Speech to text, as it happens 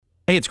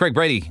Hey, it's Greg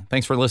Brady.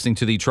 Thanks for listening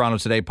to the Toronto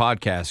Today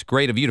podcast.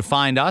 Great of you to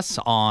find us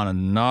on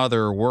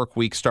another work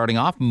week starting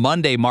off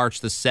Monday, March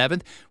the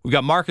 7th. We've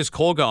got Marcus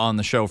Kolga on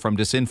the show from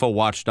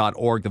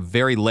disinfowatch.org, the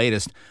very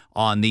latest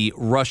on the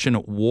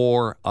Russian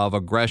war of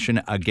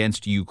aggression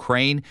against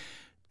Ukraine.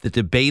 The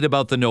debate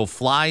about the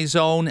no-fly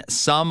zone,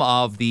 some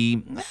of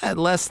the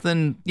less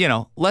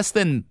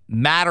than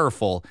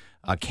matterful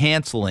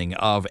canceling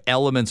of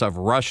elements of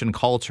Russian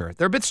culture.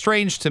 They're a bit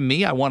strange to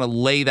me. I want to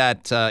lay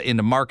that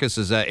into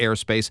Marcus's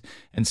airspace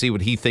and see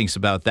what he thinks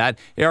about that.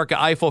 Erica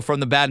Eiffel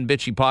from the Bad and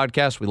Bitchy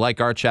podcast. We like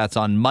our chats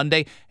on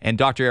Monday. And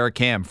Dr. Eric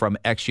Kam from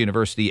X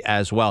University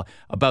as well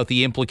about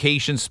the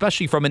implications,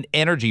 especially from an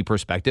energy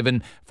perspective.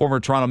 And former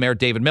Toronto Mayor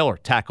David Miller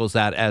tackles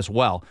that as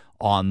well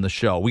on the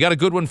show. We got a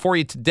good one for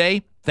you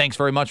today. Thanks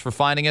very much for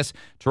finding us.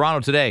 Toronto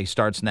Today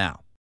starts now.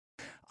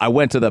 I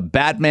went to the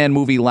Batman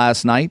movie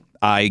last night.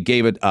 I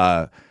gave it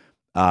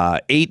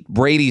 8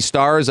 Brady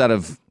stars out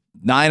of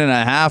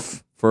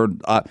 9.5 for.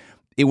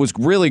 It was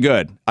really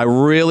good. I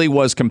really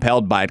was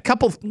compelled by it.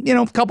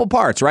 Couple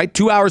parts, right?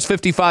 2 hours,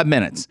 55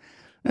 minutes.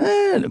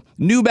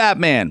 New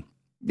Batman.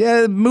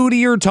 Yeah,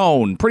 moodier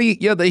tone. Pretty.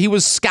 Yeah, he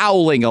was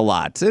scowling a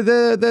lot.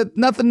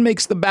 Nothing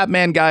makes the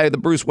Batman guy, the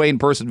Bruce Wayne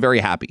person, very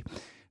happy.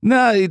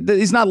 No,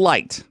 he's not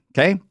liked.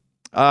 Okay,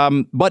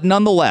 but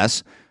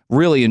nonetheless,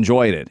 really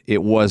enjoyed it.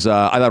 It was.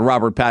 I thought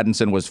Robert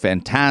Pattinson was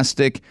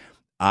fantastic.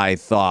 I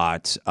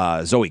thought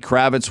Zoe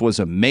Kravitz was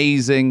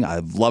amazing.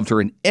 I've loved her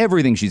in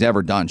everything she's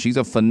ever done. She's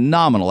a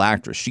phenomenal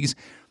actress.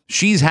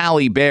 She's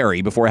Halle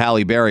Berry before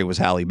Halle Berry was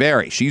Halle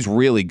Berry. She's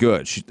really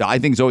good. I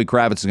think Zoe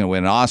Kravitz is going to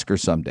win an Oscar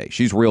someday.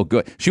 She's real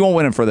good. She won't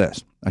win it for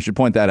this. I should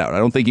point that out. I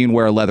don't think you can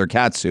wear a leather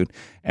catsuit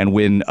and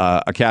win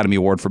Academy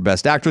Award for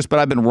Best Actress, but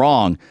I've been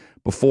wrong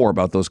before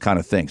about those kind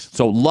of things.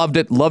 So loved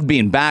it. Loved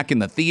being back in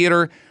the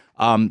theater.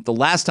 The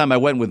last time I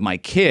went with my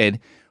kid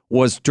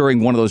was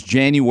during one of those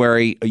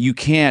January. You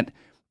can't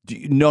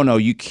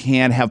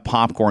have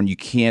popcorn. You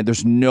can't.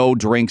 There's no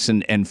drinks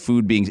and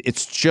food being.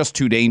 It's just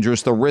too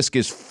dangerous. The risk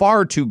is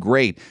far too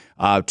great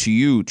to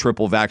you,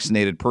 triple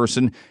vaccinated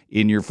person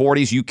in your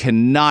 40s. You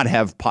cannot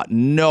have pot.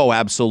 No,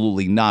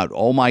 absolutely not.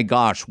 Oh my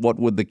gosh, what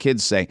would the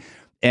kids say?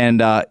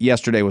 And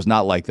yesterday was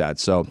not like that.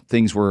 So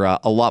things were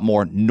a lot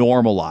more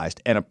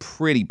normalized and a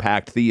pretty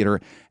packed theater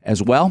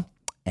as well.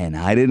 And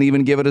I didn't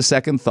even give it a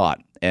second thought.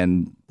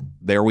 And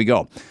there we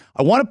go.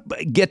 I want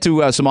to get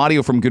to some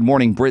audio from Good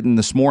Morning Britain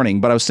this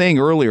morning, but I was saying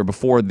earlier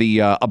before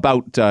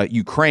about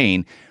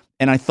Ukraine,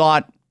 and I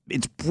thought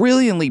it's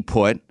brilliantly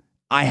put.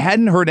 I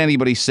hadn't heard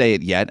anybody say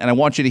it yet, and I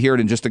want you to hear it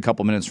in just a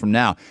couple minutes from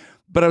now.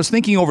 But I was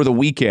thinking over the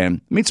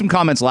weekend, I made some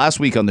comments last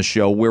week on the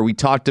show where we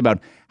talked about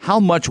how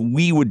much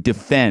we would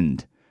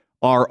defend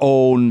our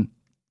own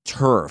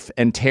turf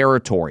and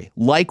territory,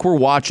 like we're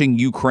watching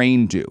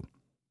Ukraine do.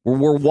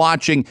 We're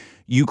watching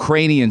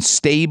Ukrainians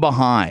stay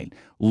behind,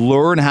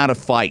 learn how to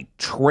fight,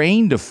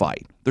 train to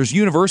fight. There's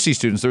university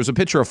students. There's a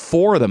picture of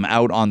 4 of them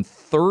out on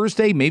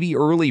Thursday, maybe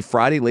early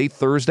Friday, late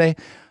Thursday.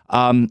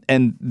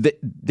 And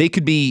they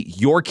could be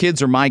your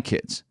kids or my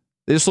kids.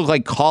 They just look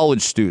like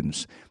college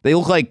students. They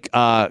look like,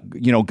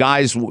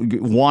 guys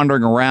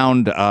wandering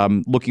around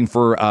looking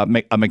for a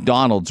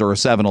McDonald's or a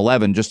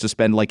 7-Eleven just to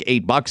spend like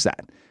 $8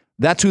 at.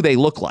 That's who they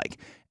look like.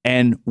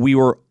 And we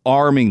were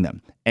arming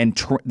them. And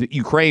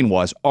Ukraine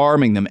was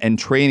arming them and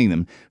training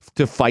them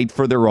to fight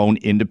for their own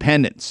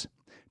independence,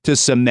 to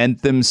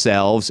cement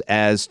themselves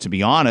as, to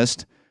be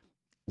honest,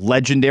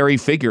 legendary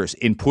figures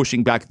in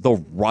pushing back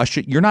the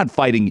Russian. You're not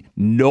fighting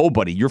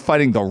nobody. You're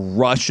fighting the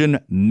Russian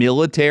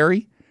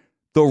military.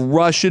 The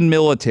Russian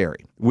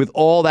military with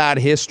all that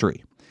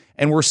history.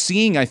 And we're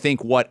seeing, I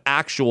think,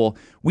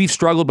 we've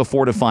struggled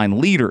before to find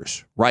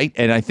leaders, right?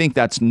 And I think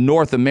that's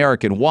North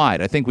American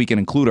wide. I think we can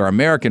include our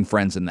American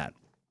friends in that.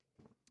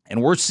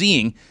 And we're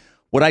seeing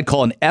what I'd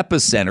call an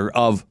epicenter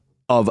of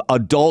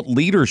adult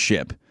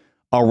leadership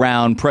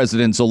around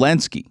President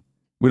Zelensky.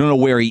 We don't know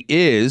where he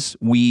is.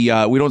 We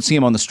don't see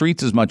him on the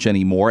streets as much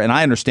anymore. And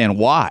I understand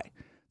why.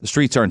 The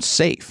streets aren't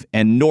safe,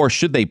 and nor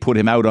should they put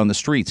him out on the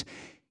streets.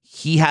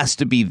 He has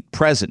to be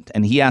present,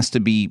 and he has to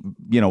be,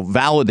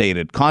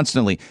 validated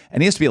constantly,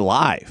 and he has to be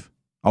alive.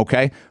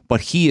 Okay.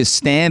 But he is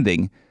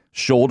standing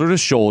shoulder to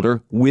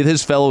shoulder with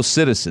his fellow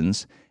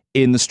citizens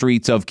in the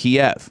streets of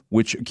Kiev,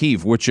 which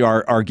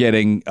are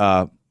getting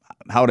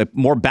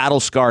more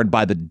battle scarred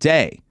by the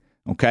day.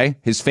 Okay,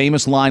 his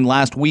famous line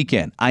last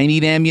weekend: "I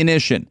need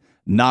ammunition,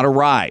 not a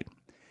ride."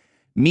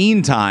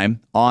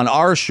 Meantime, on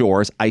our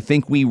shores, I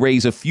think we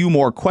raise a few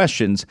more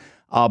questions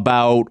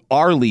about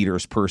our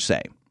leaders per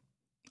se.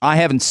 I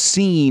haven't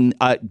seen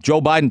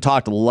Joe Biden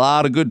talked a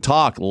lot of good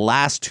talk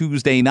last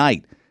Tuesday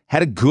night.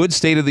 Had a good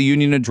State of the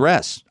Union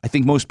address. I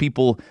think most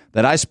people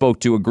that I spoke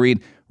to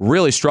agreed.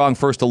 Really strong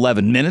first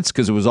 11 minutes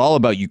because it was all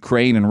about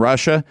Ukraine and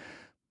Russia.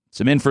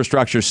 Some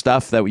infrastructure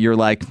stuff that you're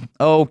like,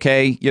 oh,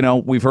 okay,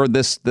 we've heard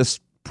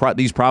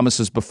these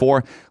promises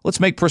before. Let's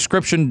make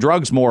prescription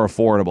drugs more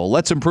affordable.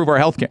 Let's improve our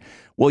healthcare.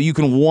 Well, you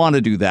can want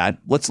to do that.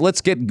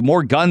 Let's get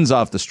more guns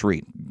off the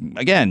street.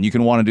 Again, you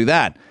can want to do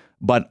that.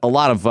 But a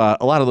lot of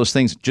those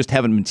things just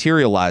haven't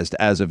materialized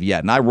as of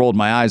yet. And I rolled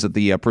my eyes at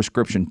the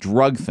prescription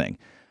drug thing.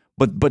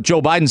 But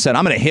Joe Biden said,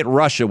 I'm going to hit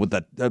Russia with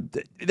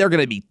they're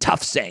going to be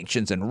tough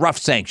sanctions and rough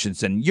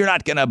sanctions, and you're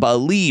not going to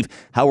believe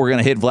how we're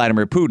going to hit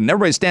Vladimir Putin.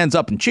 Everybody stands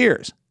up and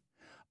cheers.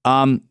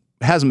 Hasn't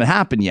been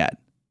happened yet.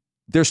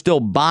 They're still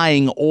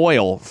buying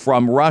oil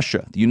from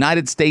Russia. The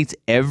United States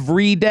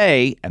every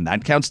day, and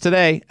that counts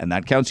today, and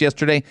that counts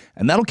yesterday,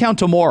 and that'll count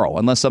tomorrow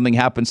unless something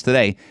happens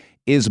today,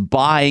 is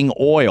buying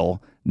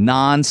oil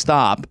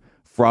nonstop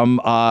from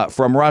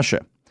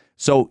Russia.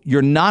 So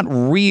you're not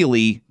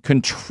really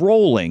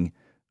controlling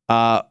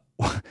the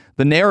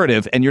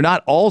narrative, and you're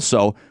not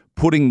also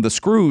putting the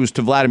screws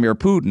to Vladimir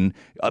Putin.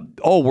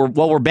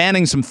 We're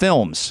banning some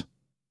films.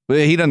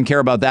 He doesn't care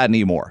about that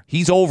anymore.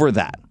 He's over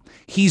that.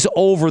 He's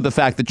over the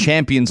fact the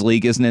Champions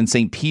League isn't in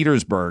St.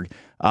 Petersburg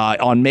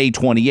on May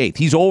 28th.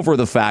 He's over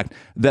the fact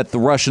that the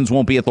Russians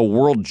won't be at the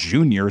World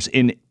Juniors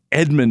in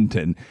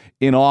Edmonton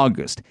in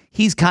August.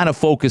 He's kind of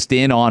focused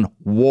in on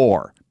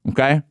war,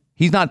 okay?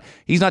 He's not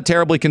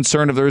terribly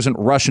concerned if there isn't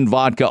Russian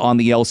vodka on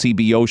the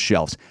LCBO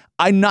shelves.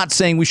 I'm not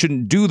saying we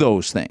shouldn't do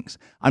those things.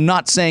 I'm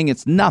not saying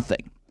it's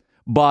nothing.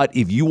 But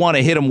if you want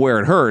to hit him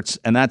where it hurts,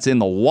 and that's in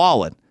the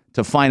wallet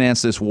to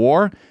finance this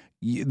war,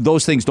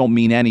 those things don't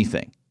mean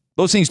anything.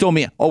 Those things don't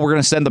mean, we're going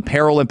to send the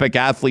Paralympic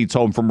athletes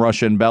home from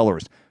Russia and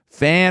Belarus.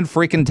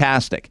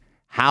 Fan-freaking-tastic.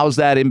 How's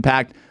that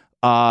impact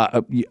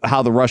how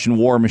the Russian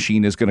war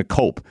machine is going to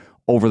cope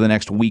over the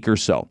next week or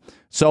so?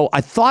 So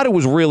I thought it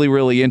was really,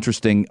 really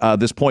interesting,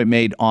 this point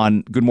made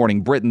on Good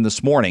Morning Britain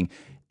this morning.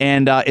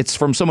 And it's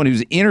from someone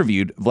who's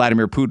interviewed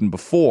Vladimir Putin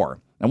before.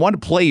 I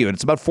wanted to play you it.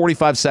 It's about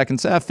 45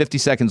 seconds, 50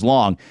 seconds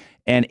long.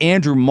 And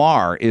Andrew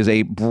Marr is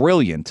a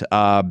brilliant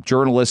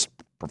journalist,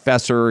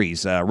 professor.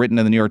 He's written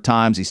in the New York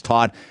Times. He's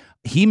taught.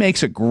 He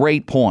makes a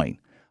great point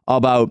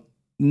about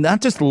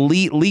not just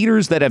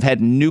leaders that have had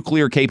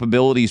nuclear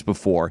capabilities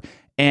before.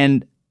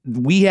 And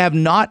we have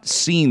not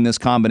seen this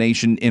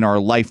combination in our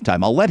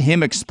lifetime. I'll let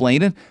him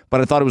explain it,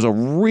 but I thought it was a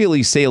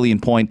really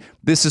salient point.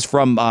 This is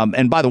from,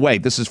 and by the way,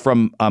 this is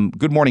from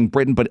Good Morning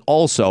Britain, but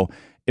also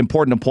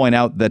important to point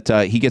out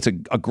that he gets a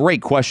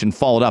great question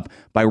followed up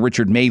by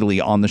Richard Madeley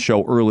on the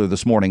show earlier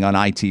this morning on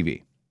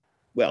ITV.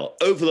 Well,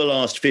 over the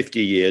last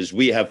 50 years,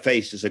 we have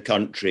faced as a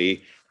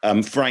country,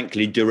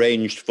 frankly,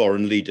 deranged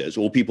foreign leaders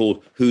or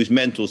people whose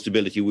mental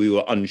stability we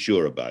were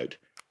unsure about.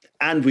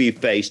 And we've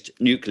faced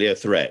nuclear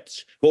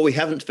threats. What we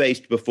haven't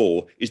faced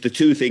before is the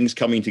two things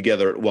coming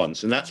together at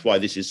once. And that's why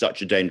this is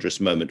such a dangerous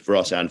moment for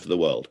us and for the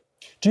world.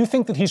 Do you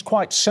think that he's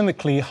quite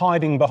cynically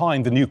hiding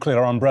behind the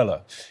nuclear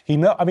umbrella?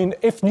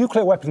 If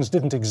nuclear weapons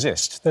didn't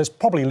exist, there's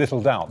probably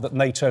little doubt that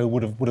NATO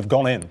would have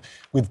gone in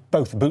with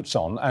both boots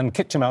on and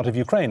kicked him out of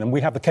Ukraine. And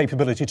we have the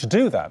capability to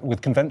do that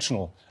with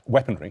conventional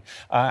weaponry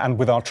and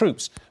with our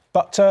troops.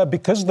 But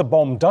because the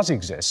bomb does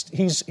exist,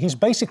 he's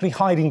basically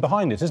hiding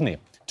behind it, isn't he,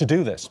 to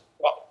do this?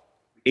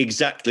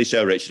 Exactly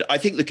so, Richard. I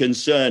think the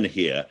concern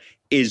here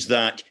is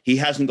that he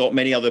hasn't got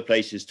many other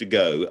places to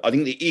go. I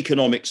think the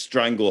economic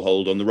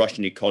stranglehold on the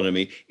Russian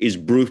economy is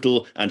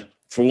brutal and,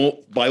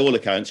 by all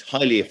accounts,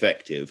 highly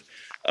effective.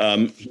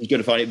 He's going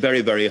to find it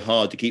very, very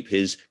hard to keep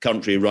his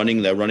country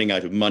running. They're running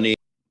out of money.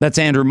 That's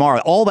Andrew Marr.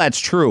 All that's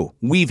true.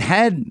 We've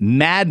had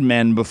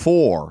madmen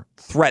before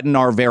threaten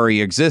our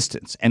very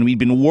existence, and we've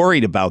been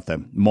worried about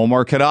them.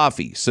 Muammar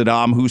Gaddafi,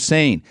 Saddam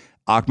Hussein,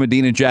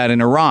 Ahmadinejad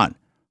in Iran.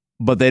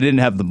 But they didn't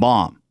have the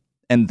bomb.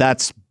 And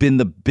that's been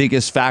the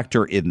biggest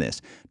factor in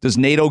this. Does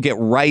NATO get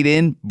right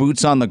in,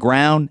 boots on the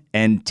ground,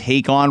 and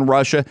take on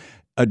Russia?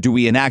 Do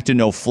we enact a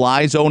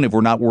no-fly zone if we're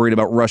not worried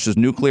about Russia's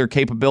nuclear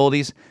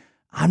capabilities?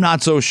 I'm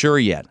not so sure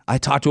yet. I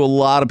talked to a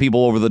lot of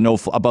people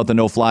about the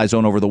no-fly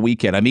zone over the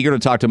weekend. I'm eager to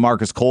talk to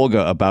Marcus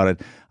Kolga about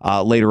it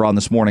later on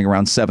this morning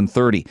around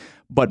 7:30.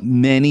 But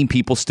many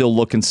people still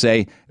look and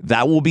say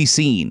that will be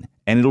seen,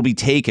 and it'll be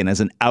taken as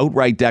an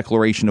outright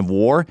declaration of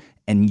war,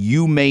 and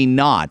you may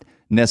not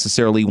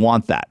necessarily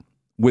want that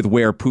with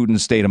where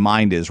Putin's state of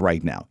mind is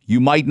right now.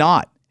 You might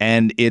not.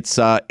 And it's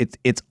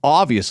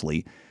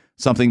obviously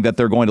something that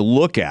they're going to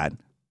look at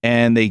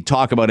and they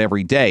talk about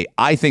every day.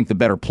 I think the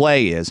better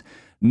play is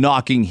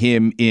knocking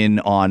him in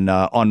on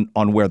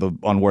where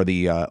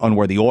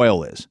the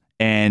oil is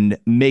and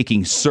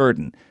making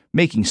certain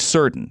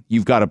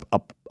you've got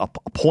a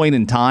point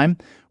in time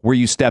where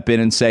you step in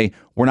and say,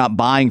 we're not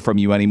buying from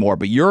you anymore,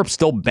 but Europe's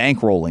still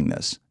bankrolling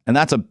this. And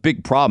that's a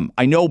big problem.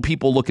 I know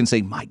people look and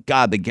say, my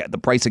God, the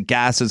price of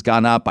gas has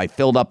gone up. I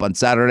filled up on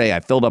Saturday. I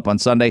filled up on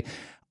Sunday.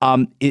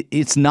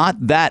 It's not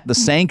that the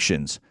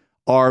sanctions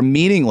are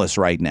meaningless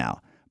right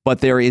now, but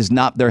there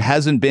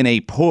hasn't been a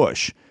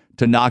push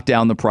to knock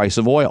down the price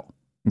of oil.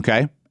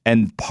 Okay.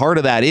 And part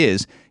of that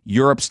is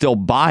Europe still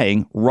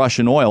buying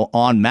Russian oil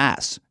en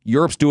masse.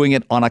 Europe's doing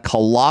it on a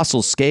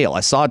colossal scale.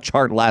 I saw a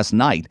chart last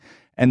night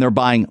and they're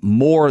buying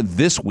more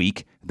this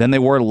week than they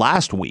were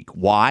last week.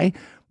 Why?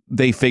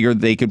 They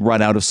figured they could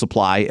run out of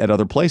supply at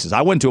other places.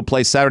 I went to a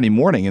place Saturday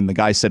morning and the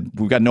guy said,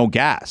 we've got no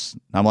gas.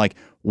 I'm like,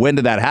 When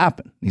did that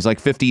happen? He's like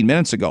 15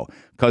 minutes ago.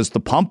 Because the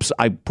pumps,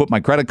 I put my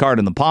credit card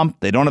in the pump.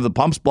 They don't have the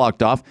pumps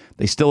blocked off.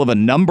 They still have a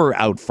number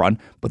out front,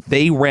 but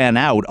they ran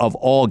out of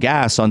all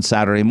gas on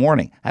Saturday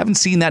morning. I haven't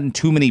seen that in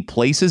too many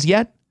places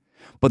yet,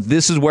 but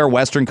this is where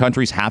Western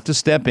countries have to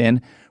step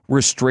in,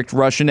 restrict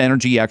Russian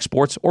energy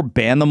exports, or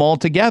ban them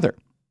altogether.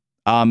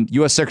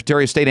 U.S.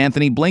 Secretary of State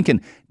Anthony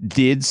Blinken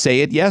did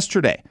say it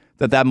yesterday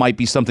that might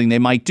be something they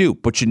might do.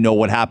 But you know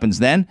what happens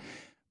then?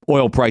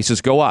 Oil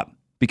prices go up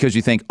because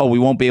you think, oh, we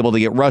won't be able to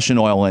get Russian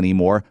oil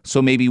anymore,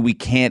 so maybe we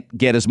can't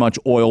get as much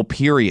oil,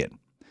 period.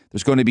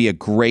 There's going to be a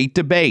great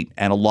debate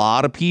and a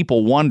lot of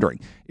people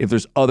wondering if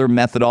there's other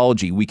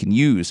methodology we can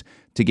use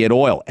to get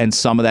oil. And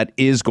some of that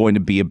is going to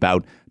be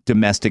about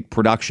domestic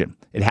production.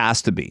 It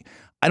has to be.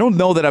 I don't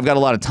know that I've got a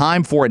lot of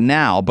time for it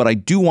now, but I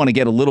do want to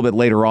get a little bit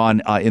later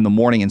on in the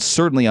morning and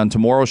certainly on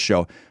tomorrow's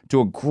show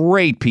to a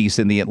great piece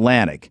in The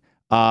Atlantic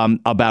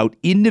about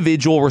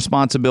individual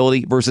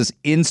responsibility versus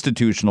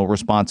institutional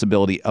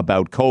responsibility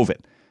about COVID.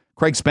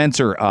 Craig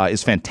Spencer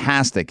is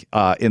fantastic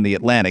in The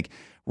Atlantic,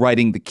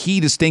 writing the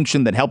key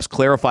distinction that helps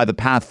clarify the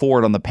path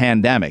forward on the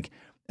pandemic.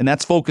 And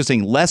that's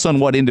focusing less on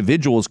what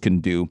individuals can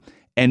do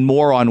and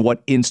more on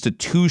what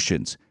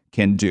institutions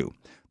can do.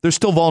 There's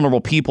still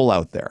vulnerable people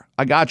out there.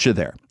 I got you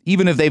there.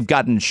 Even if they've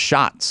gotten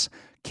shots,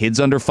 kids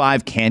under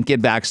 5 can't get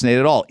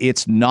vaccinated at all.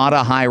 It's not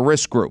a high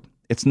risk group.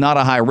 It's not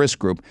a high risk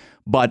group.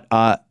 But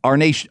our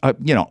nation,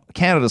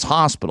 Canada's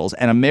hospitals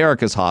and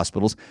America's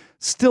hospitals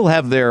still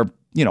have their,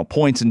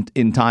 points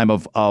in time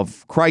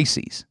of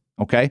crises.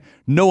 OK,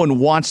 no one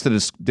wants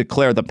to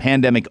declare the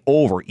pandemic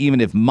over, even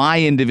if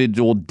my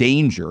individual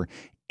danger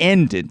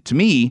ended.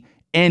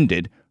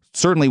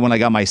 Certainly when I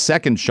got my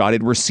second shot,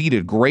 it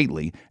receded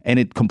greatly, and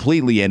it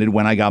completely ended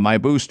when I got my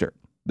booster.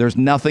 There's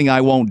nothing I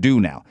won't do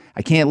now.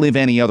 I can't live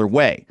any other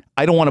way.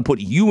 I don't want to put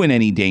you in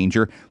any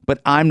danger, but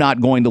I'm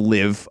not going to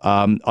live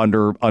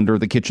under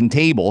the kitchen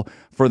table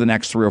for the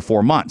next 3 or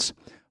 4 months.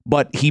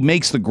 But he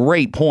makes the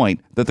great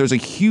point that there's a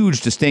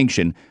huge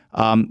distinction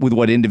with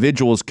what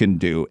individuals can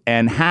do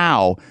and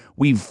how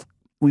we've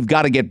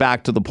got to get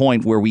back to the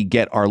point where we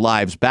get our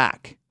lives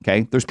back.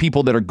 Okay, there's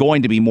people that are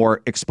going to be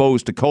more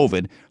exposed to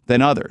COVID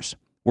than others.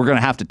 We're going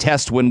to have to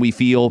test when we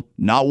feel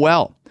not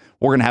well.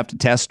 We're going to have to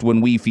test when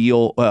we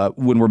feel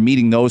when we're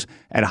meeting those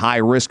at high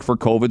risk for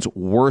COVID's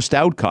worst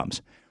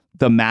outcomes.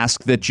 The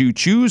mask that you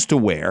choose to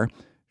wear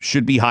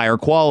should be higher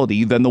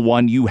quality than the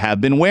one you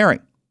have been wearing.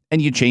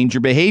 And you change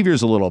your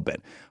behaviors a little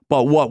bit.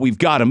 But what we've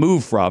got to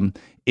move from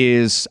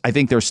is, I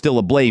think there's still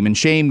a blame and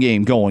shame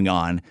game going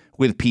on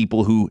with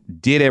people who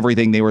did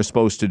everything they were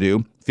supposed to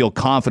do, feel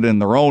confident in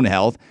their own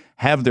health,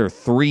 have their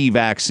 3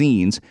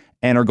 vaccines,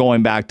 and are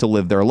going back to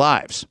live their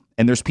lives.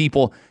 And there's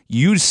people,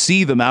 you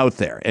see them out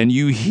there and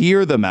you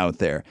hear them out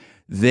there.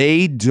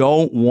 They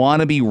don't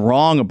want to be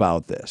wrong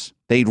about this.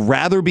 They'd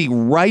rather be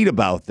right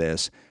about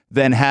this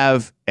than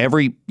have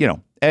every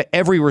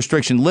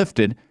restriction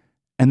lifted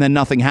and then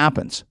nothing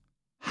happens.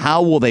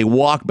 How will they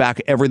walk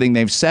back everything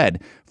they've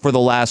said for the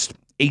last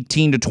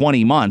 18 to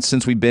 20 months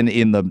since we've been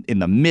in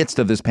the midst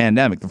of this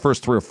pandemic? The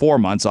first 3 or 4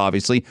 months,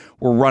 obviously,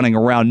 we're running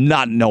around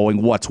not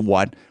knowing what's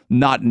what,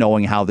 not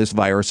knowing how this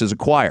virus is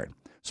acquired.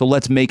 So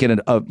let's make it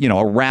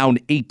around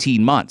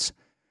 18 months.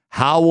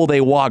 How will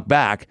they walk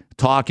back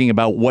talking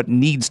about what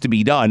needs to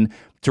be done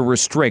to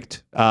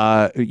restrict,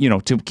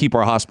 to keep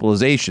our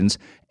hospitalizations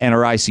and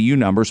our ICU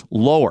numbers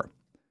lower?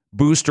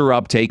 Booster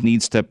uptake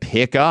needs to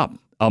pick up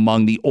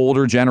among the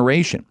older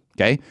generation.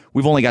 Okay,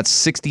 we've only got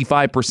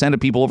 65% of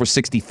people over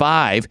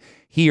 65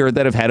 here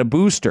that have had a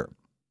booster.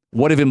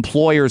 What if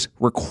employers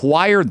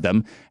required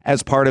them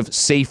as part of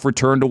safe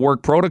return to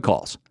work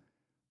protocols?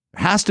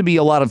 There has to be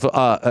a lot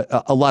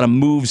of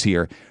moves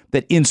here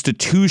that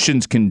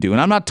institutions can do. And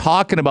I'm not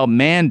talking about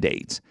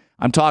mandates.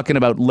 I'm talking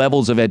about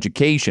levels of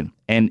education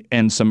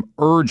and some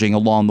urging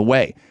along the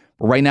way.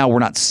 But right now, we're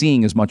not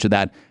seeing as much of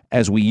that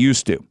as we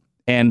used to.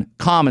 And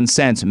common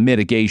sense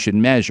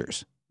mitigation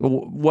measures.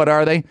 What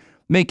are they?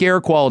 Make air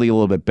quality a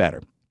little bit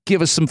better.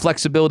 Give us some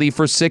flexibility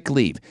for sick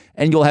leave.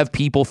 And you'll have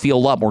people feel a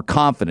lot more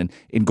confident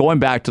in going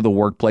back to the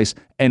workplace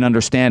and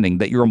understanding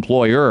that your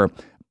employer,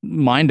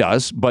 mine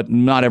does, but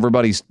not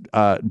everybody's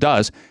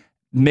does,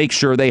 make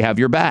sure they have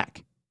your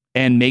back.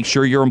 And make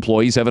sure your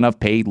employees have enough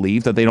paid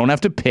leave that they don't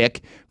have to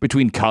pick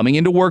between coming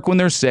into work when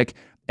they're sick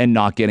and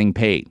not getting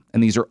paid.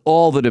 And these are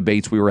all the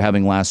debates we were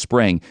having last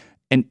spring.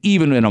 And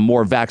even in a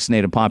more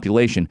vaccinated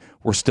population,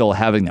 we're still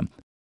having them.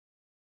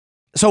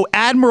 So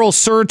Admiral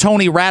Sir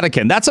Tony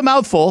Radakin, that's a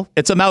mouthful.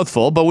 It's a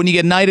mouthful, but when you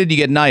get knighted, you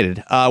get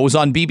knighted. Was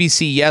on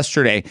BBC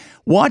yesterday.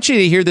 Want you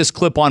to hear this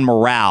clip on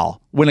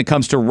morale when it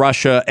comes to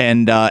Russia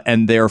and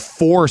their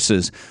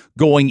forces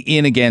going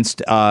in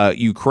against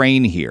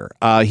Ukraine here.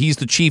 He's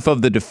the chief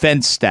of the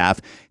defense staff.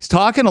 He's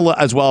talking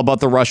as well about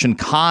the Russian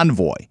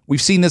convoy.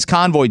 We've seen this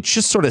convoy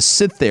just sort of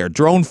sit there,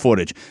 drone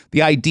footage.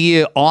 The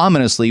idea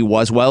ominously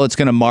was, well, it's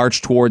going to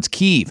march towards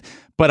Kyiv,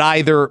 but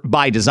either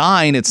by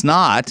design, it's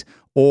not,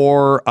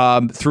 or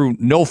through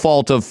no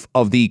fault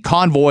of the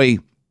convoy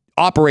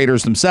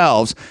operators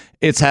themselves,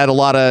 it's had a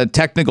lot of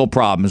technical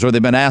problems or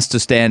they've been asked to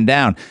stand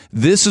down.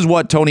 This is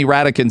what Tony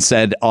Radakin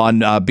said on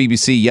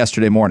BBC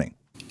yesterday morning.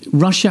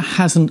 Russia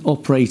hasn't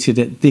operated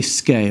at this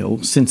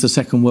scale since the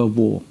Second World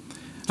War.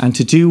 And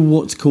to do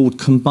what's called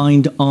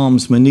combined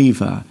arms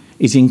maneuver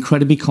is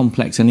incredibly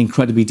complex and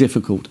incredibly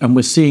difficult. And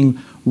we're seeing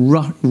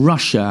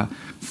Russia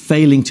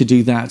failing to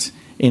do that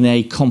in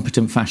a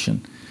competent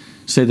fashion.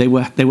 So they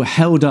were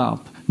held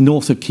up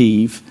north of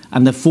Kyiv,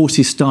 and their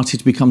forces started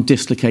to become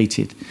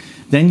dislocated.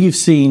 Then you've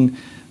seen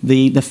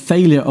the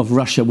failure of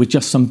Russia with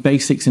just some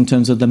basics in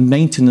terms of the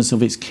maintenance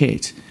of its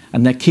kit,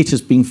 and their kit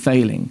has been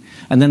failing.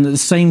 And then at the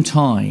same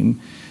time,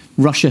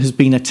 Russia has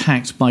been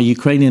attacked by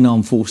Ukrainian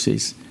armed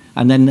forces.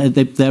 And then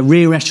their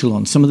rear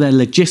echelon, some of their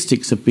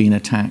logistics have been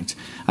attacked.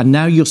 And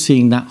now you're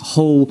seeing that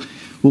whole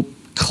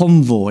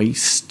convoy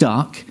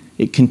stuck.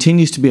 It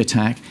continues to be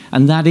attacked,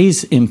 and that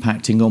is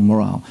impacting on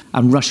morale.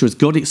 And Russia has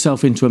got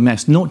itself into a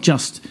mess, not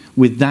just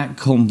with that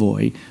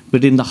convoy,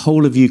 but in the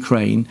whole of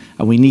Ukraine.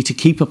 And we need to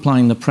keep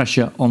applying the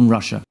pressure on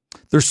Russia.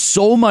 There's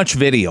so much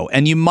video,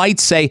 and you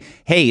might say,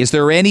 hey, is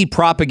there any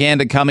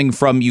propaganda coming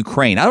from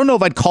Ukraine? I don't know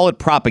if I'd call it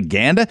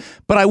propaganda,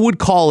 but I would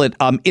call it,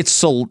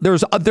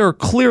 there are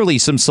clearly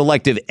some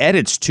selective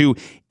edits to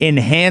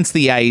enhance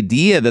the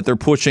idea that they're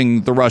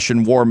pushing the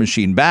Russian war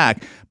machine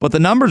back, but the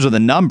numbers are the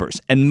numbers.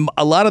 And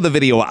a lot of the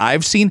video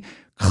I've seen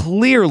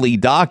clearly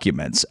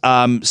documents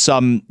there's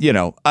so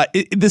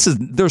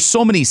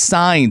many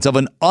signs of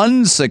an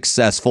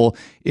unsuccessful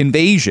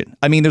invasion.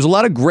 I mean, there's a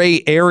lot of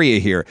gray area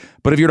here,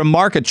 but if you're to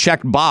mark a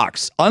checked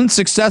box,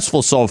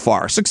 unsuccessful so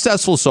far,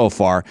 successful so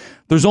far,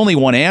 there's only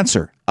one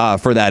answer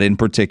for that in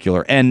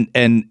particular. And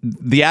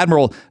the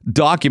Admiral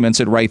documents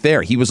it right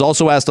there. He was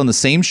also asked on the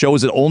same show,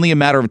 is it only a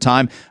matter of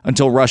time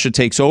until Russia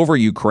takes over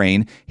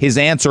Ukraine? His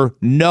answer,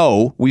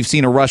 no. We've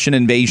seen a Russian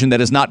invasion that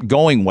is not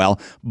going well,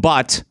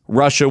 but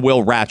Russia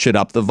will ratchet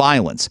up the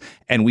violence.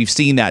 And we've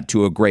seen that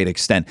to a great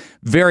extent.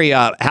 Very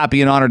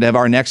happy and honored to have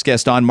our next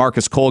guest on,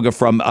 Marcus Kolga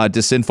from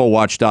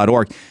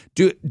disinfowatch.org.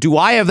 Do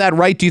I have that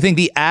right? Do you think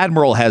the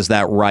Admiral has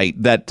that right?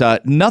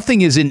 That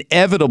nothing is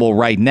inevitable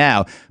right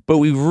now, but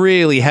we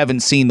really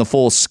haven't seen the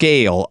full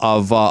scale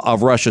of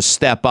Russia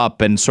step up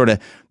and sort of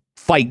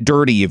fight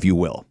dirty, if you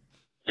will.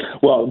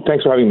 Well,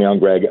 thanks for having me on,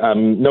 Greg.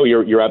 No,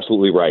 you're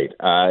absolutely right.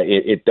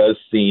 It does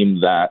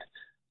seem that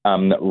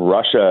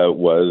Russia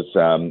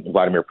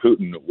Vladimir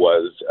Putin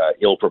was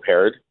ill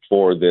prepared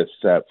for this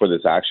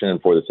action and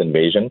for this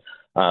invasion.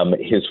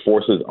 His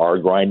forces are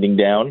grinding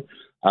down.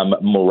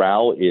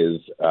 Morale is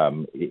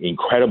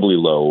incredibly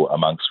low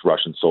amongst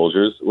Russian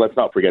soldiers. Let's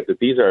not forget that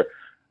these are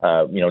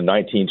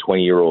 19,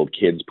 20-year-old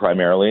kids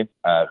primarily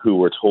who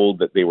were told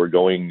that they were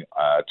going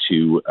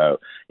to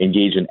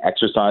engage in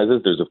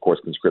exercises. There's, of course,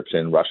 conscription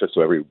in Russia,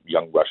 so every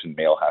young Russian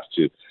male has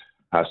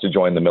to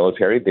join the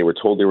military. They were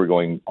told they were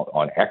going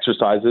on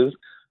exercises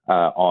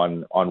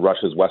on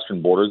Russia's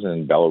western borders and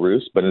in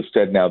Belarus, but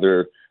instead now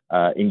they're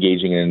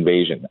engaging in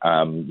invasion.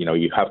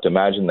 You have to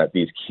imagine that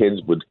these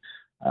kids would,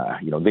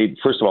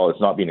 first of all, it's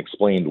not being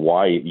explained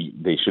why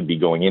they should be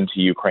going into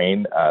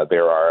Ukraine.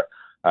 There are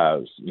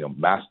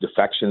mass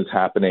defections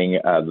happening.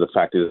 The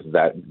fact is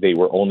that they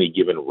were only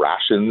given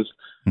rations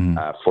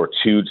for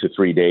 2 to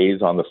 3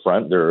 days on the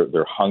front.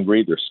 They're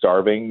hungry. They're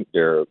starving.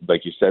 They're,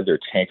 like you said, their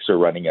tanks are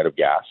running out of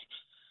gas.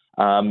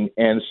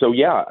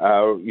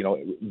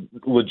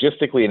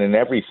 Logistically and in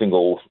every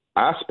single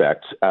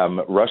aspect,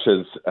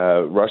 Russia's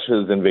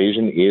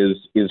invasion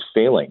is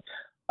failing.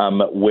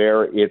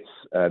 Where it's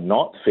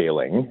not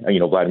failing,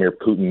 Vladimir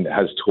Putin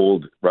has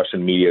told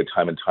Russian media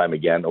time and time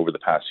again over the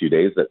past few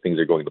days that things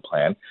are going to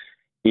plan,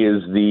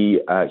 is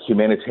the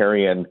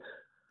humanitarian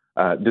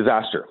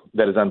disaster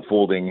that is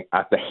unfolding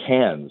at the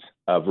hands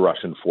of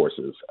Russian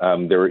forces.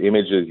 There were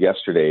images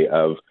yesterday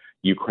of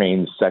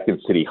Ukraine's second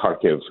city,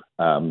 Kharkiv,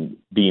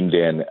 beamed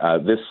in.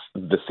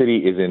 The city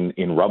is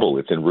in rubble.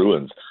 It's in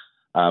ruins.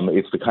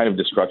 It's the kind of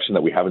destruction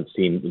that we haven't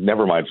seen,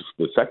 never mind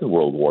the Second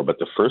World War, but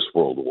the First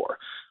World War.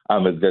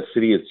 The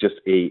city is just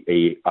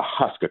a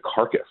husk, a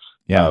carcass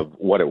of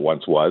what it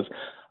once was.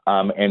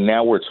 And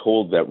now we're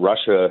told that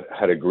Russia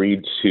had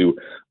agreed to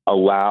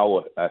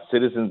allow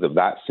citizens of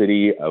that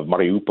city, of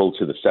Mariupol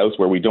to the south,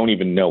 where we don't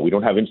even know. We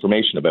don't have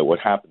information about what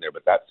happened there,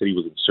 but that city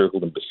was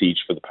encircled and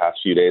besieged for the past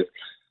few days.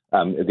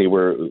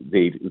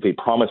 They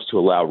promised to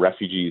allow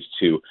refugees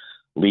to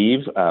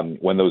leave.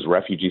 When those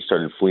refugees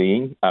started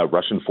fleeing,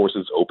 Russian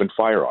forces opened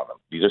fire on them.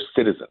 These are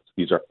citizens.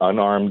 These are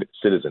unarmed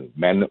citizens,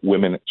 men,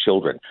 women,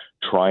 children,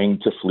 trying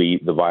to flee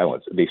the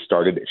violence. They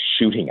started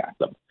shooting at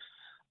them.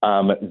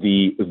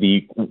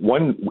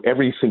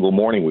 Every single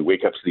morning we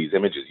wake up to these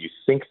images, you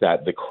think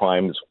that the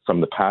crimes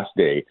from the past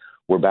day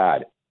were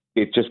bad.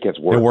 It just gets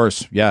worse. They're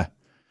worse, yeah.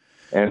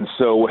 And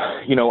so,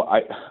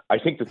 I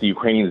think that the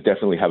Ukrainians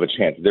definitely have a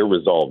chance. They're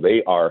resolved.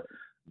 They are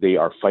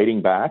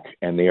fighting back,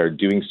 and they are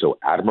doing so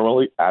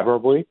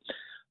admirably.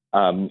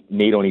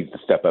 NATO needs to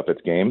step up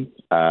its game.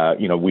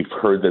 We've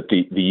heard that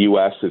the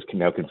U.S. is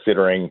now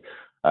considering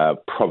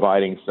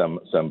providing some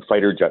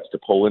fighter jets to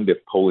Poland if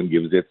Poland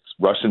gives its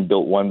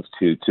Russian-built ones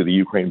to the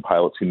Ukraine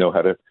pilots who know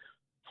how to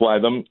fly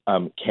them.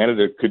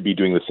 Canada could be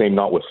doing the same,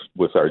 not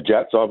with our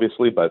jets,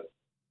 obviously, but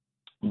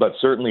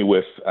certainly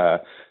with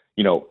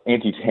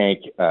anti-tank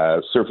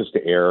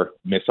surface-to-air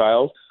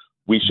missiles.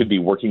 We should be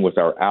working with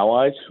our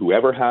allies.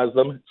 Whoever has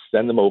them,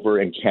 send them over,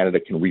 and Canada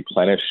can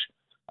replenish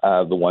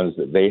the ones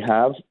that they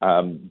have.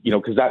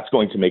 Because that's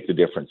going to make the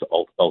difference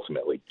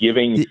ultimately.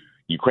 Giving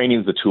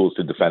Ukrainians the tools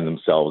to defend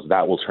themselves,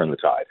 that will turn the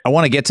tide. I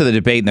want to get to the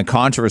debate and the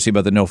controversy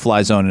about the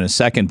no-fly zone in a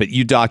second, but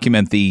you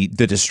document the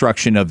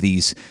destruction of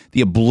the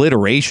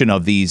obliteration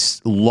of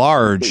these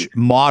large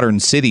modern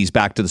cities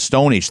back to the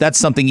Stone Age. That's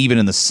something even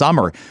in the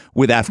summer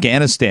with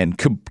Afghanistan.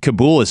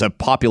 Kabul is a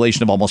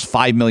population of almost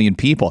 5 million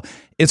people.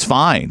 It's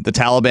fine. The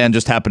Taliban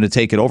just happened to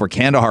take it over.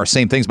 Kandahar,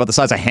 same things, about the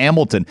size of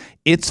Hamilton.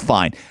 It's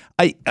fine.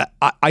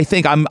 I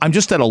think I'm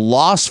just at a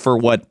loss for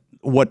what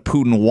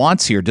Putin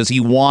wants here. Does he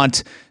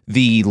want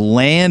the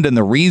land and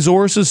the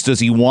resources? Does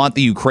he want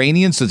the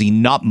Ukrainians? Does he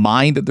not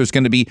mind that there's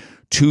going to be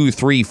 2,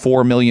 3,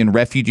 4 million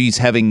refugees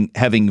having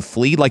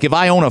fled? Like if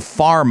I own a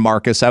farm,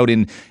 Marcus, out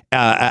in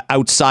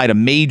outside a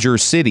major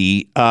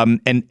city,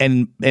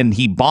 and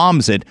he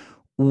bombs it,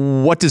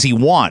 what does he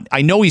want?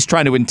 I know he's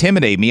trying to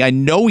intimidate me. I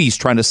know he's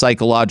trying to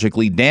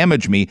psychologically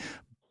damage me,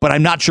 but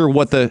I'm not sure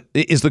what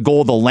is the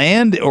goal of the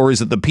land, or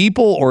is it the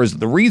people, or is it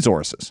the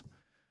resources?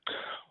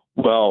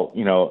 Well,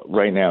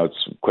 right now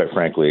it's quite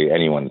frankly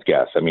anyone's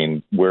guess. I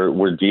mean,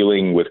 we're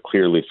dealing with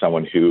clearly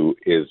someone who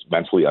is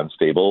mentally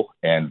unstable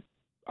and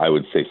I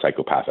would say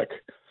psychopathic.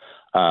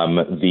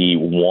 The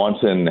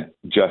wanton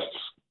just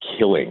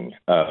killing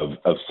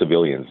of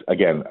civilians.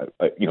 Again,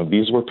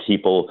 these were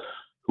people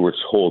who were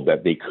told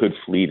that they could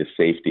flee to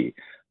safety.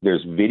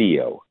 There's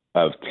video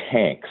of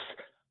tanks,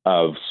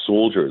 of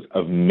soldiers,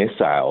 of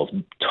missiles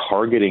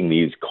targeting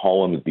these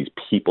columns, these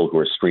people who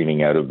are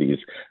streaming out of these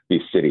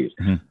cities.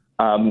 Mm-hmm.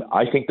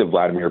 I think that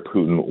Vladimir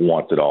Putin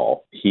wants it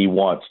all. He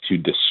wants to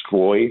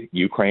destroy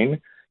Ukraine.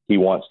 He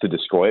wants to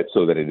destroy it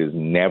so that it is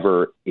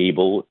never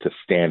able to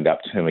stand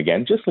up to him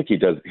again, just like he's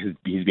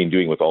been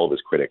doing with all of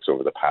his critics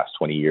over the past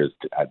 20 years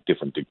at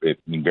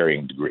in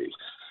varying degrees.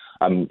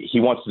 He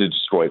wants to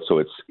destroy it so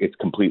it's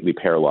completely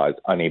paralyzed,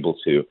 unable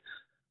to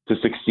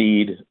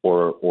succeed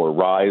or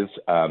rise,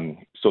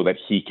 so that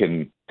he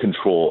can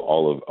control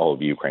all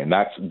of Ukraine.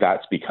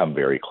 That's become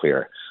very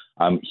clear.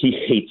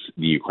 He hates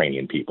the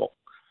Ukrainian people.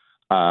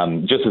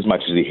 Just as much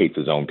as he hates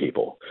his own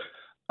people.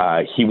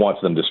 He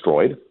wants them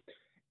destroyed.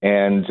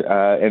 And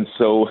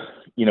so,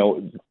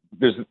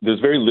 there's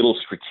very little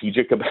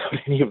strategic about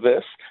any of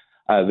this.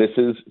 This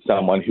is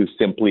someone who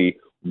simply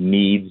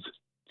needs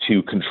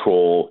to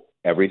control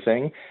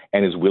everything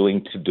and is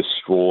willing to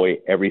destroy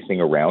everything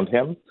around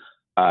him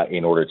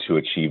in order to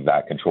achieve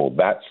that control.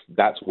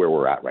 That's where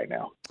we're at right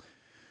now.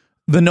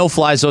 The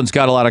no-fly zone's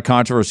got a lot of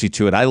controversy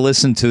to it. I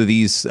listen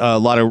to a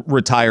lot of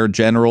retired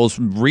generals,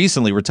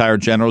 recently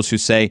retired generals, who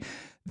say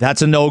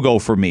that's a no-go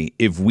for me.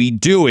 If we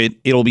do it,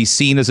 it'll be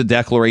seen as a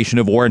declaration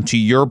of war. And to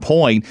your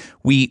point,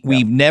 we've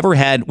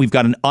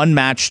got an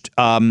unmatched,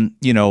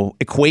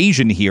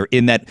 equation here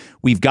in that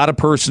we've got a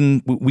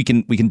person, we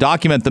can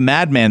document the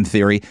madman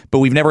theory, but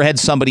we've never had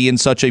somebody in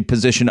such a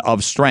position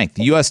of strength.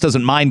 The U.S.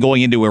 doesn't mind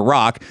going into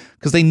Iraq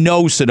because they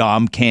know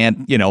Saddam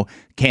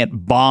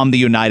can't bomb the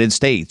United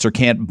States or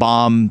can't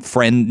bomb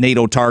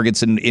NATO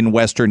targets in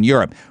Western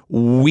Europe.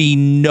 We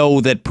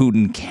know that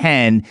Putin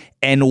can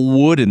and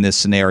would in this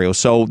scenario.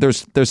 So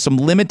there's some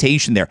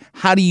limitation there.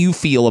 How do you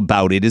feel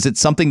about it? Is it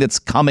something that's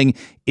coming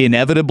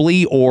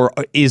inevitably, or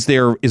is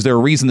there a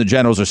reason the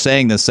generals are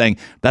saying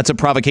that's a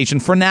provocation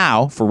for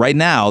right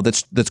now,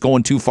 that's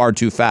going too far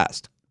too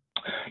fast?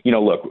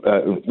 Look,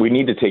 we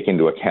need to take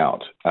into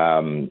account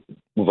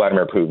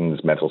Vladimir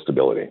Putin's mental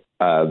stability.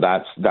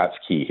 That's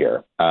key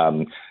here.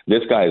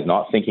 This guy is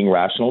not thinking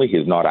rationally. He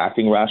is not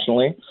acting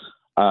rationally.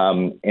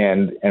 And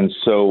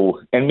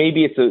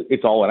maybe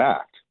it's all an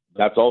act.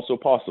 That's also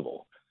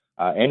possible.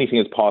 Anything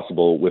is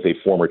possible with a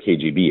former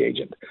KGB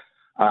agent.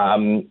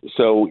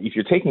 So if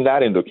you're taking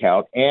that into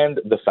account, and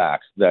the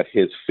fact that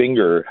his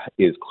finger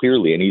is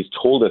clearly, and he's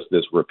told us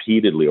this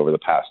repeatedly over the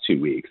past 2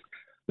 weeks,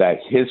 that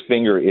his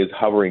finger is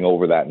hovering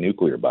over that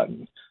nuclear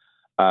button,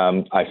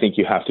 I think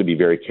you have to be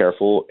very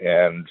careful.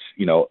 And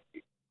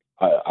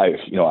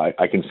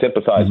I can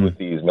sympathize with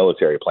these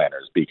military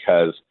planners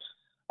because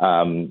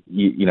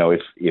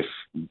if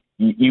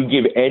you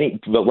give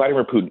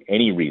Vladimir Putin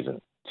any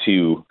reason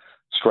to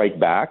strike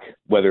back,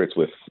 whether it's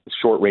with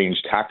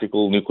short-range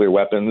tactical nuclear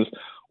weapons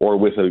or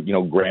with a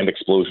grand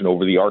explosion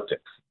over the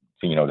Arctic,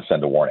 to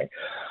send a warning,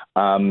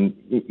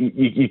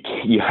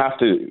 you have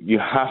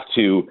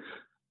to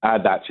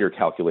add that to your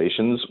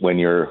calculations when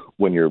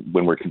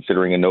we're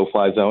considering a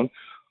no-fly zone.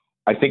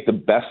 I think the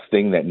best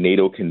thing that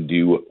NATO can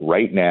do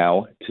right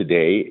now,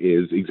 today,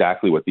 is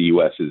exactly what the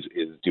U.S.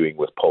 is doing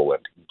with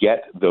Poland.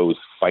 Get those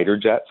fighter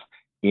jets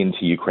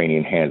into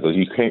Ukrainian hands. Those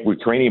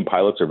Ukrainian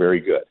pilots are very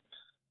good.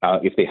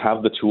 If they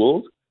have the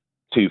tools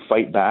to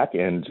fight back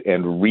and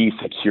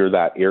re-secure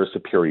that air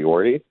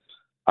superiority,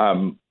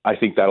 I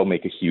think that'll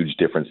make a huge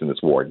difference in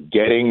this war.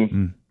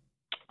 Getting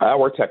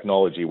our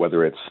technology,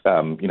 whether it's,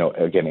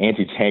 again,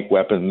 anti-tank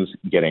weapons,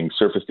 getting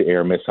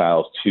surface-to-air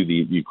missiles to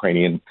the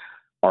Ukrainian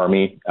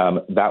army,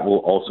 that will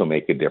also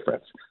make a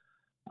difference.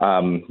 We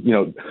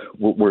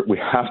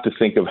have to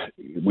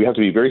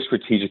be very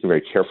strategic and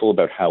very careful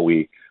about how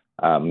we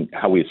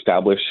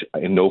establish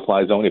a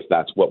no-fly zone if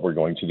that's what we're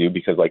going to do,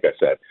 because, like I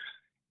said,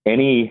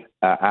 any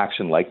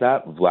action like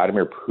that,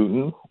 Vladimir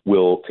Putin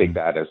will take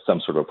that as some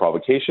sort of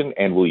provocation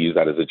and will use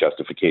that as a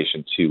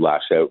justification to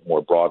lash out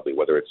more broadly,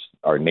 whether it's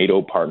our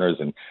NATO partners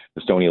in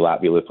Estonia,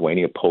 Latvia,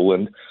 Lithuania,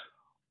 Poland,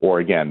 or,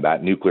 again,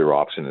 that nuclear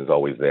option is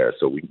always there.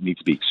 So we need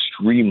to be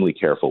extremely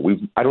careful.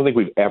 I don't think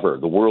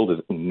the world has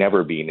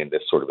never been in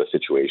this sort of a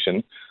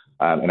situation.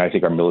 And I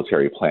think our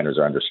military planners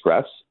are under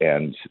stress.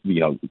 And,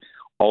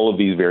 all of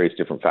these various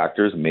different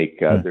factors make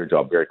their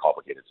job very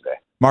complicated today.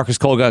 Marcus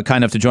Kolga,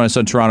 kind enough to join us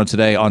on Toronto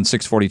today on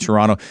 640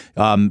 Toronto,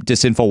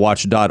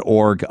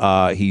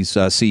 disinfowatch.org. He's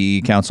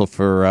CE counsel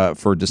for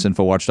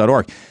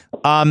disinfowatch.org.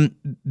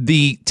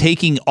 The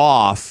taking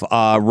off,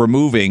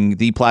 removing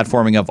the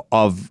platforming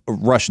of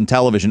Russian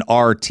television,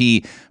 RT,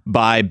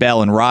 by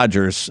Bell and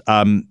Rogers,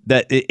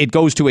 that it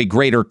goes to a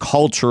greater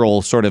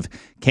cultural sort of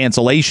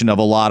cancellation of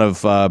a lot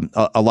of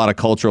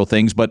cultural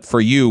things. But for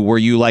you, were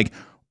you like,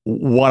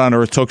 what on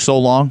earth took so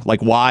long?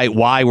 Like, why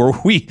were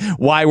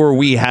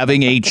we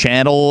having a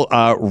channel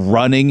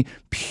running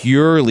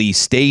purely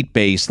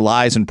state-based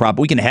lies and prop?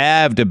 We can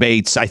have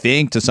debates, I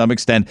think, to some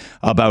extent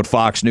about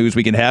Fox News.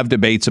 We can have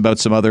debates about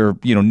some other,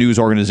 news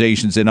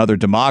organizations in other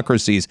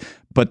democracies,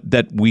 but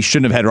that we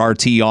shouldn't have had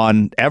RT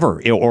on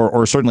ever,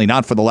 or certainly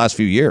not for the last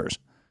few years.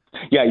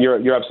 Yeah,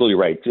 you're absolutely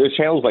right.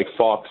 Channels like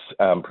Fox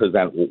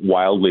present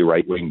wildly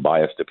right-wing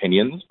biased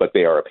opinions, but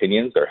they are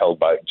opinions. They're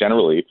held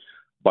generally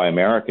by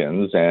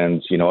Americans,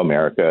 and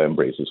America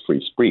embraces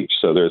free speech.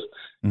 So there's,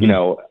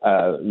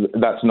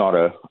 that's not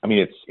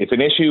it's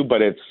an issue,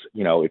 but it's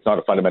not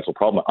a fundamental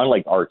problem.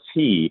 Unlike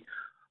RT,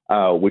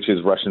 which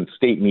is Russian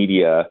state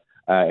media,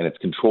 and it's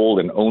controlled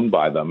and owned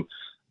by them.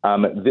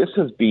 This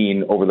has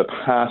been over the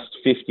past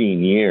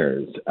 15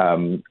 years,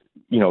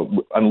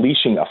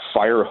 unleashing a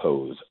fire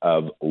hose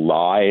of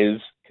lies,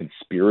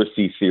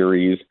 conspiracy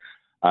theories,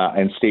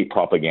 and state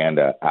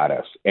propaganda at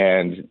us.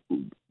 And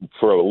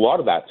for a lot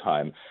of that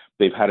time,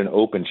 they've had an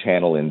open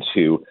channel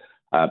into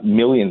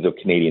millions of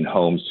Canadian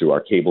homes through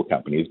our cable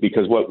companies,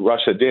 because what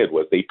Russia did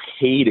was they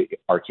paid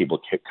our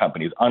cable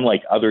companies,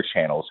 unlike other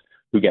channels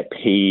who get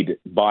paid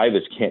by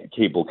the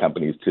cable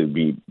companies to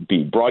be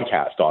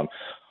broadcast on.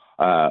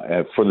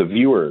 For the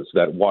viewers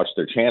that watch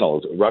their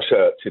channels,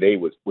 Russia today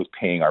was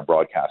paying our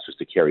broadcasters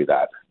to carry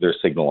their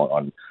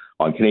signal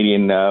on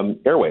Canadian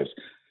airwaves.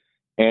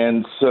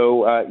 And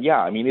so,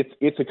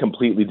 it's a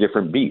completely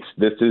different beast.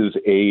 This is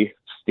a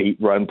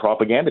state-run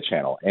propaganda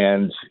channel.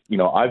 And,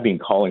 I've been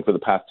calling for the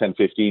past 10,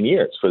 15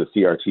 years for the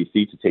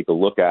CRTC to take a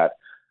look at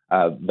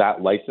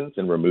that license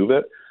and remove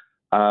it.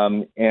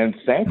 And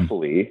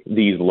thankfully,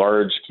 these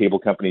large cable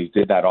companies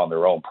did that on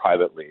their own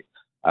privately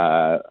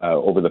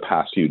over the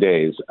past few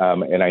days.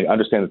 And I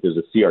understand that there's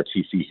a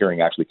CRTC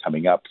hearing actually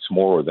coming up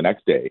tomorrow or the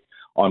next day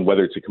on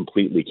whether to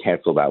completely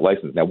cancel that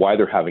license. Now, why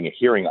they're having a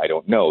hearing, I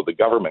don't know. The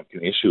government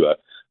can issue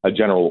a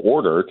general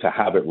order to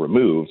have it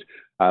removed.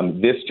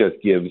 This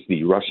just gives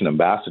the Russian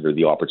ambassador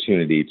the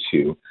opportunity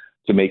to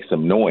make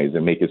some noise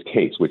and make his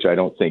case, which I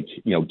don't think,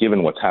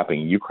 given what's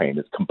happening in Ukraine,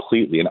 is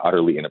completely and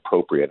utterly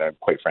inappropriate and,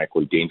 quite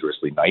frankly,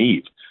 dangerously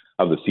naive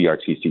of the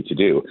CRTC to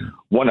do.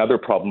 One other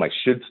problem I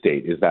should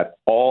state is that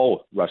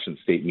all Russian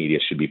state media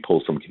should be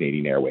pulled from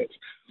Canadian airwaves.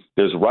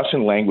 There's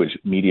Russian language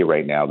media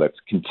right now that's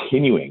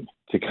continuing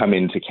to come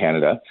into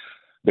Canada.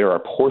 There are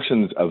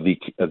portions of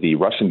the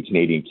Russian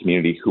Canadian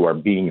community who are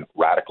being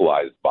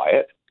radicalized by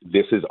it.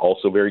 This is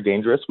also very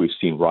dangerous. We've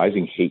seen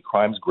rising hate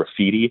crimes,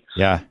 graffiti,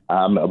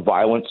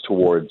 violence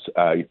towards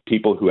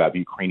people who have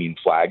Ukrainian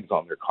flags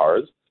on their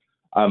cars.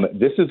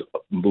 This is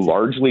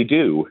largely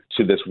due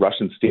to this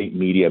Russian state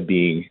media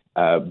being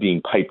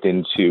piped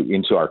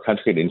into our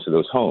country and into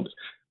those homes.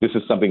 This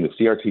is something the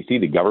CRTC,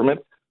 the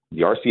government,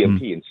 the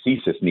RCMP, and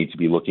CSIS need to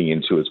be looking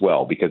into as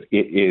well, because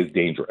it is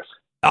dangerous.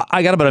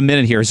 I got about a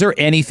minute here. Is there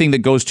anything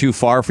that goes too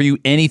far for you?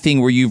 Anything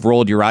where you've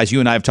rolled your eyes?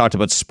 You and I have talked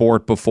about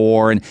sport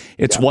before, and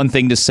it's one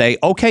thing to say,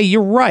 okay,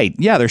 you're right.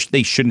 Yeah,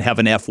 they shouldn't have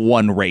an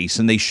F1 race,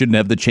 and they shouldn't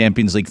have the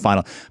Champions League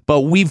final.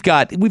 But we've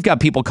got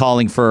people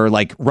calling for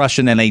like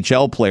Russian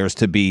NHL players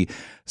to be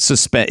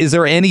suspended. Is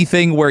there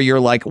anything where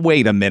you're like,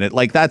 wait a minute,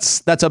 like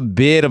that's a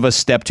bit of a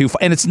step too far,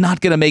 and it's not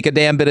going to make a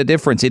damn bit of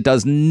difference. It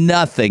does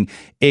nothing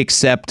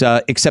except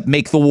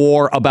make the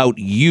war about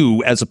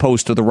you as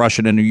opposed to the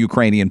Russian and the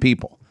Ukrainian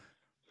people.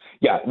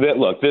 Yeah,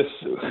 look,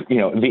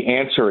 the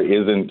answer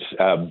isn't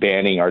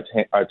banning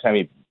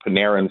Artemi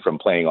Panarin from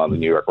playing on the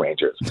New York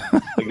Rangers.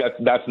 Like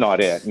that's not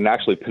it. And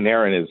actually,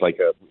 Panarin is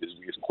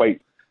is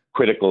quite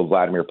critical of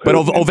Vladimir Putin. But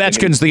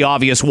Ovechkin's the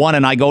obvious one,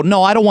 and I go,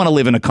 no, I don't want to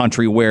live in a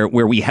country where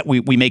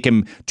we make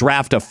him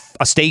draft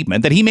a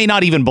statement that he may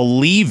not even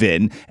believe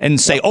in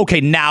and say, okay,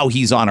 now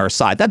he's on our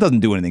side. That doesn't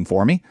do anything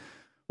for me.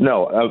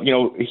 No,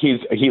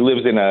 he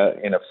lives in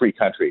a free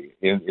country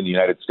in the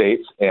United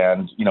States,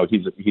 and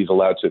he's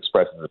allowed to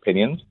express his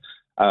opinions.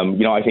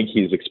 I think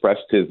he's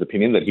expressed his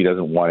opinion that he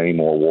doesn't want any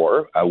more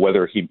war.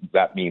 Whether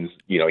that means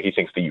he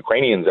thinks the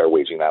Ukrainians are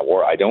waging that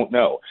war, I don't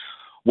know.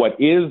 What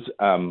is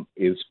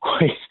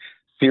quite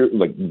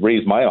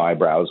raised my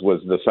eyebrows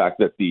was the fact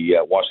that the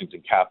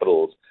Washington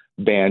Capitals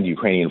banned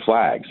Ukrainian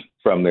flags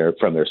from their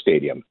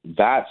stadium.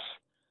 That's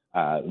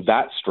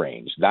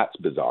strange. That's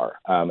bizarre.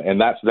 And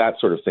that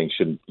sort of thing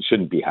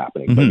shouldn't be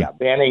happening. Mm-hmm. But yeah,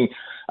 banning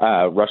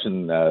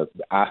Russian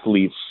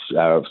athletes,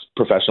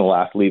 professional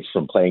athletes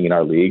from playing in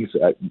our leagues,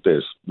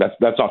 that's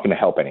not going to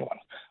help anyone.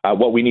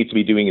 What we need to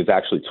be doing is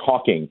actually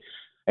talking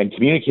and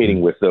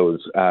communicating with those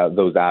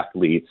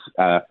athletes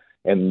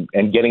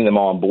and getting them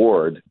on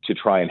board to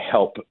try and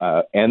help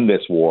end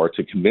this war,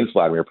 to convince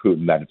Vladimir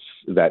Putin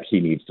that he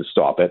needs to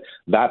stop it.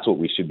 That's what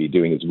we should be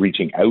doing, is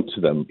reaching out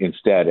to them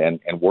instead and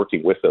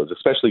working with those,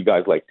 especially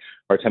guys like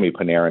Artemi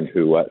Panarin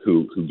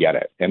who get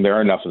it. And there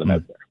are enough of them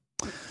out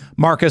there.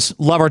 Marcus,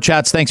 love our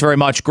chats. Thanks very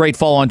much. Great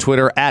follow on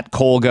Twitter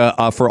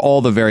 @Kolga for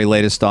all the very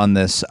latest on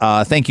this.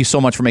 Thank you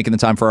so much for making the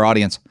time for our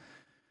audience.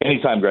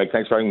 Anytime, Greg.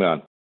 Thanks for having me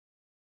on.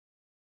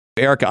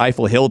 Erica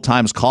Eiffel, Hill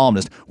Times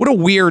columnist. What a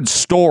weird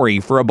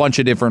story for a bunch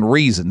of different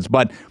reasons.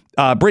 But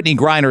Brittany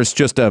Griner is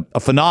just a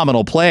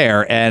phenomenal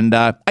player. And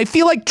I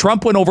feel like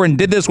Trump went over and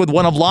did this with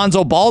one of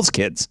Lonzo Ball's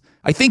kids.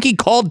 I think he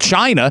called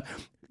China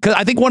because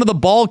I think one of the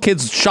Ball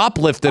kids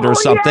shoplifted or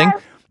something. Yeah.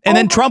 And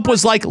then Trump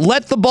was like,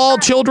 let the Ball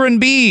children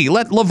be.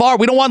 Let LeVar.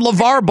 We don't want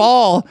LeVar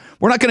Ball.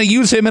 We're not going to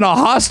use him in a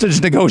hostage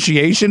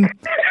negotiation.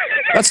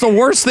 That's the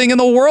worst thing in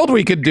the world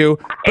we could do.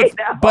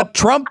 But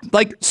Trump,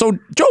 so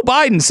Joe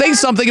Biden, say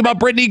something about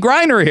Brittany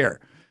Griner here.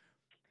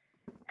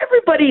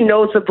 Everybody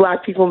knows that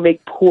black people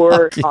make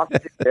poor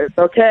hostages,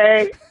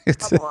 okay?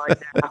 Come on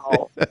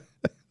now.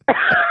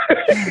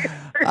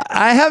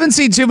 I haven't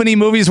seen too many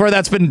movies where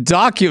that's been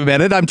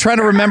documented. I'm trying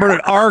to remember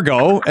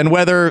Argo and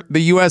whether the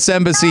U.S.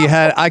 Embassy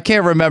had, I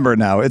can't remember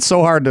now. It's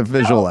so hard to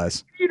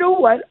visualize. You know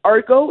what?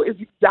 Argo is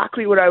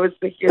exactly what I was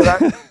thinking about.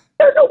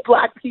 There are no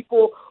black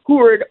people who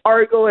are in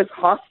Argo as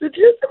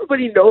hostages.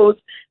 Everybody knows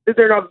that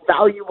they're not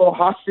valuable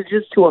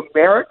hostages to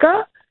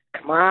America.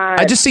 Come on.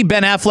 I just see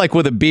Ben Affleck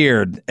with a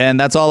beard, and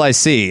that's all I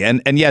see.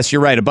 And yes,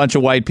 you're right. A bunch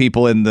of white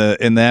people in the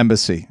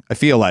embassy. I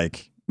feel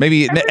like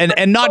maybe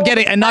and not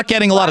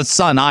getting a lot of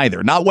sun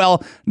either.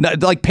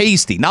 Like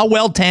pasty, not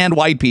well tanned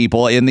white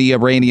people in the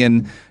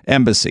Iranian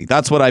embassy.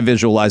 That's what I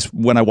visualize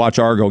when I watch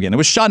Argo again. It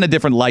was shot in a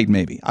different light,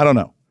 maybe. I don't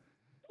know.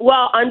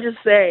 Well, I'm just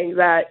saying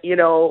that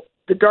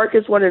the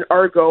darkest one in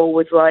Argo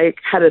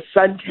had a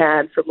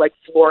suntan from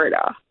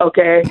Florida.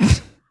 Okay.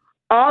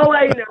 All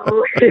I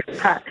know is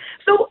that.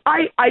 So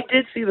I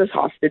did see this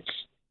hostage,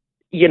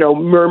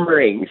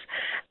 murmurings.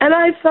 And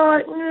I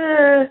thought,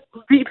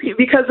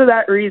 because of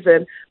that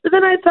reason. But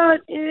then I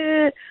thought,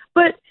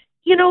 but,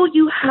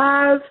 you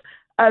have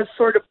a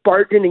sort of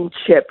bargaining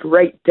chip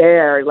right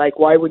there.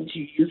 Why wouldn't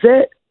you use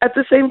it at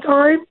the same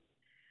time?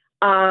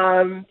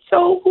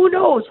 So who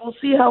knows? We'll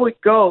see how it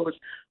goes.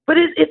 But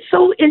it's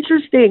so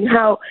interesting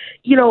how,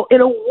 in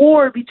a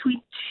war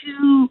between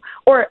two,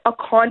 or a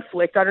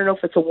conflict, I don't know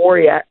if it's a war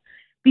yet,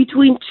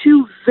 between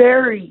two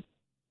very,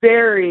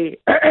 very,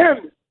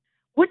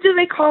 what do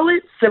they call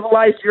it?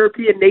 Civilized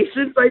European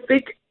nations, I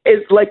think,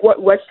 is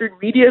what Western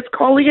media is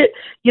calling it.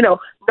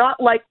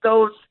 Not like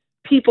those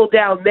people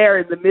down there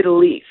in the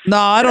Middle East. No,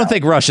 I don't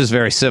think Russia's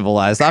very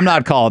civilized. I'm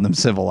not calling them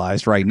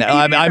civilized right now.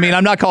 I mean,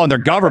 I'm not calling their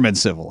government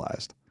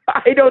civilized.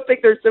 I don't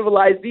think they're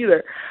civilized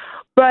either.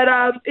 But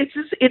it's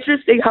just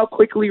interesting how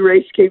quickly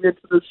race came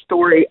into the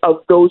story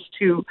of those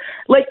two.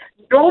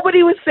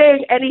 Nobody was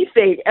saying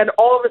anything, and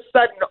all of a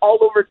sudden, all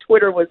over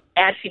Twitter was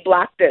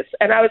anti-blackness.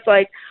 And I was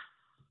like,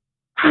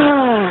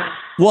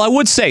 Well, I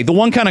would say the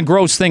one kind of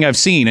gross thing I've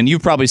seen, and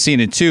you've probably seen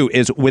it too,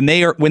 is when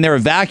they're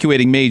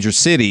evacuating major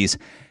cities,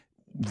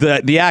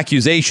 the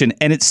accusation,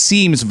 and it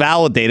seems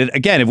validated.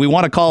 Again, if we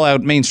want to call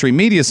out mainstream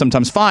media,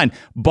 sometimes fine,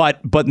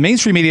 but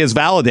mainstream media is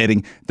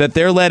validating that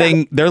they're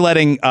letting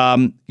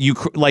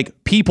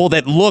people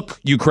that look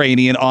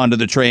Ukrainian onto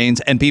the trains,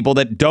 and people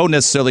that don't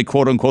necessarily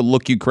quote unquote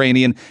look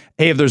Ukrainian.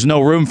 Hey, if there's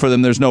no room for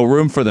them, there's no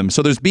room for them.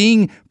 So there's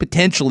being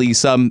potentially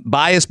some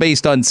bias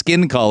based on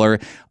skin color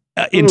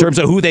in terms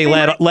of who they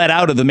let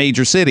out of the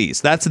major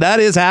cities. That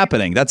is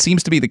happening. That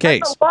seems to be the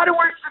case. That's a lot of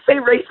words to say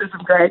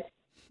racism, Greg.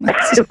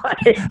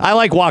 I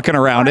like walking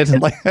around it.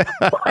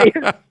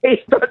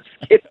 Based on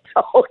skin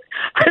tone.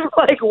 I'm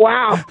like,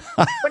 wow,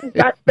 when is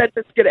that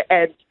sentence going to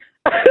end?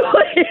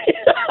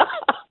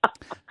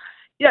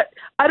 Yeah,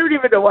 I don't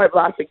even know why I'm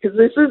laughing, because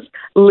this is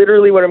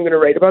literally what I'm going to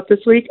write about this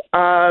week.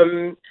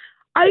 I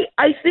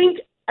think,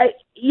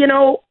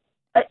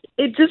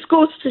 it just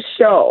goes to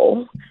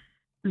show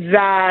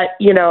that,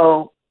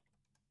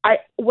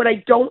 what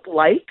I don't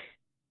like,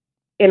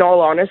 in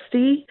all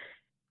honesty,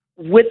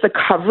 with the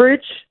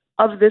coverage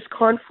of this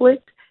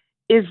conflict,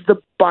 is the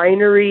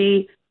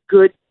binary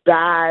good,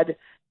 bad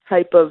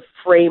type of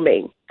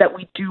framing that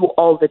we do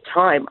all the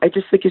time. I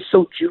just think it's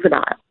so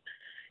juvenile.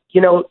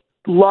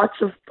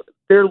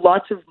 there are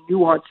lots of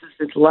nuances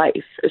in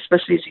life,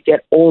 especially as you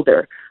get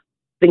older.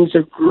 Things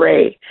are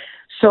gray.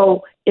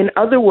 So, in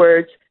other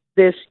words,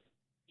 this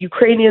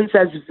Ukrainians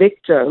as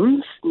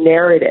victims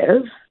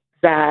narrative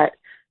that,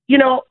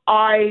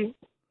 I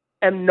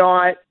am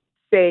not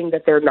saying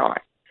that they're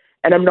not.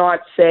 And I'm not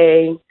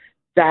saying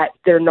that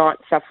they're not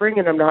suffering,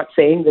 and I'm not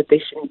saying that they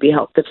shouldn't be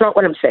helped. That's not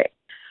what I'm saying.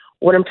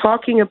 What I'm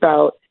talking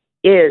about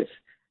is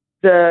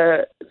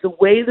the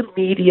way the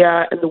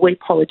media and the way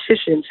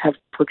politicians have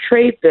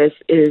portrayed this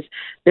is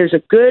there's a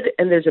good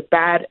and there's a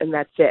bad, and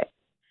that's it.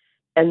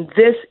 And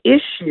this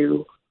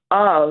issue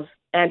of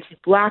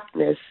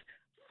anti-blackness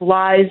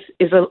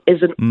is a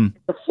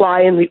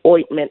fly in the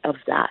ointment of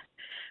that,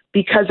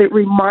 because it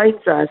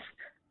reminds us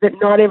that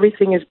not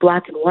everything is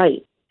black and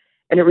white.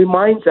 And it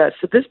reminds us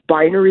that this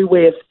binary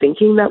way of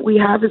thinking that we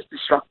have is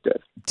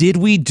destructive. Did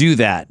we do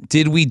that?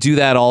 Did we do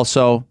that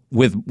also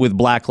with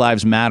Black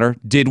Lives Matter?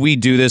 Did we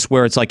do this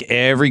where it's like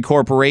every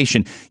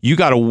corporation, you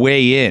got to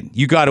weigh in.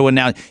 You got to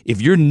announce,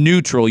 if you're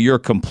neutral, you're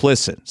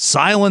complicit.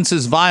 Silence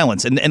is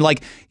violence. And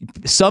like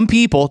some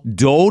people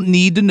don't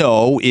need to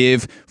know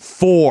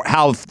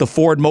how the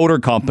Ford Motor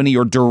Company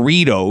or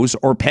Doritos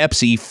or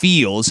Pepsi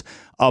feels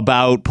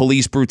about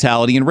police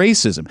brutality and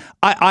racism.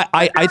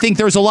 I think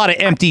there's a lot of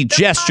empty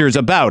gestures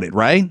about it,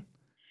 right?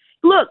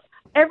 Look,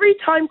 every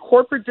time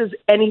corporate does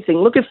anything,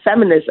 look at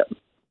feminism,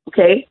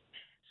 okay?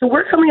 So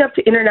we're coming up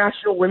to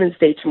International Women's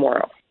Day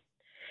tomorrow.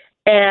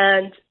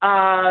 And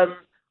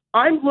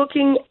I'm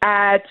looking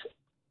at,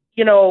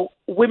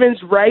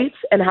 women's rights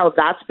and how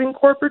that's been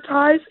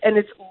corporatized. And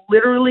it's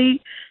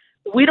literally,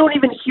 we don't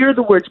even hear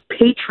the words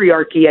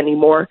patriarchy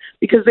anymore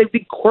because they've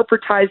been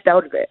corporatized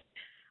out of it.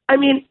 I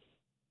mean,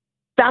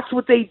 that's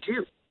what they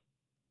do,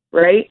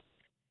 right?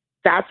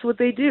 That's what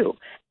they do.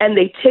 And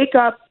they take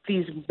up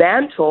these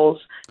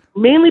mantles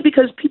mainly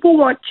because people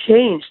want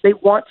change. They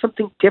want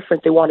something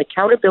different. They want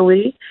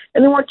accountability,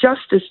 and they want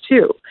justice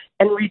too,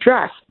 and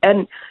redress.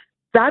 And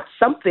that's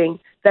something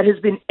that has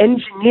been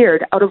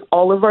engineered out of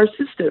all of our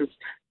systems.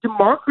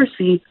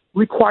 Democracy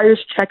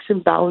requires checks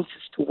and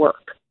balances to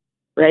work,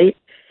 right?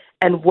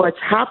 And what's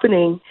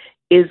happening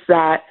is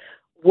that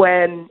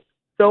when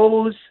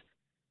those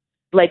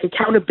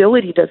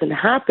accountability doesn't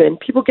happen,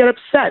 people get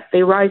upset.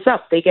 They rise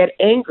up. They get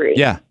angry.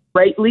 Yeah.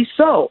 Rightly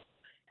so.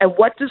 And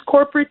what does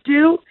corporate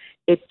do?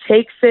 It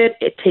takes the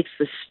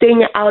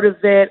sting out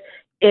of it.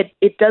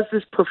 It does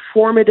this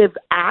performative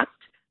act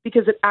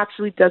because it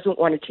actually doesn't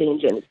want to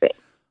change anything.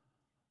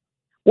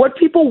 What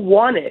people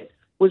wanted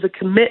was a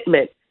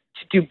commitment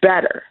to do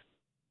better.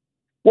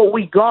 What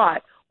we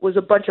got was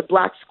a bunch of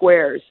black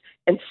squares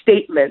and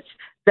statements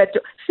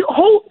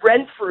Holt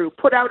Renfrew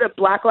put out a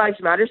Black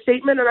Lives Matter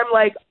statement, and I'm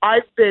like,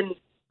 I've been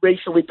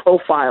racially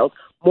profiled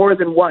more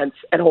than once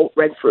at Holt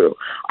Renfrew.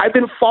 I've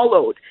been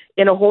followed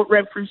in a Holt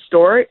Renfrew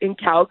store in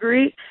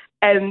Calgary,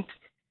 and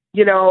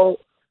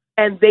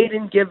and they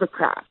didn't give a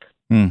crap.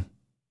 Mm.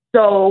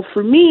 So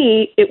for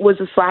me, it was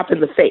a slap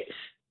in the face.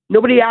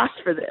 Nobody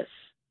asked for this.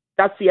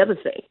 That's the other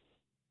thing.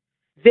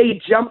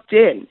 They jumped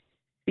in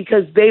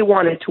because they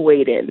wanted to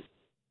wade in.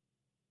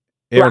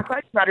 Black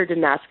Lives Matter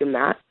didn't ask him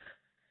that.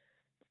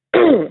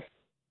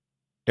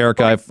 Eric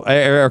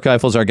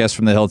Eifel's our guest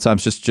from the Hill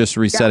Times, just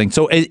resetting. Yeah.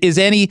 So is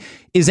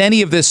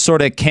any of this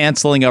sort of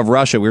canceling of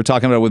Russia, we were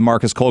talking about it with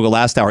Marcus Kolga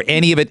last hour,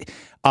 any of it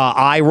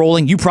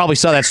eye-rolling? You probably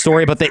saw that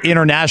story about the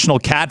International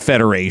Cat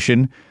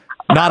Federation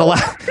not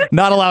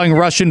allowing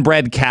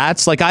Russian-bred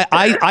cats. Like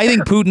I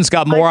think Putin's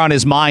got more on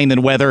his mind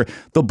than whether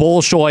the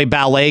Bolshoi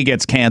ballet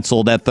gets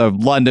canceled at the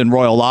London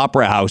Royal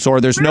Opera House, or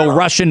there's no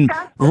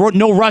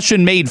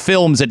Russian-made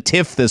films at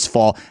TIFF this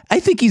fall. I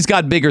think he's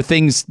got bigger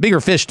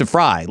fish to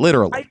fry,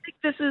 literally.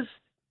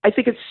 I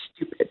think it's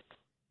stupid.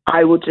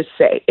 I would just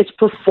say it's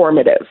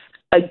performative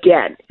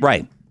again.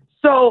 Right.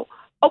 So,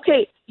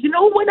 okay,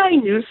 when I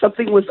knew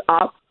something was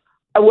up,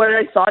 when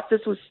I thought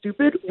this was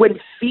stupid, when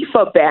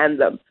FIFA banned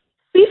them.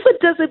 FIFA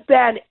doesn't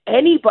ban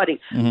anybody.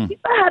 Mm-hmm.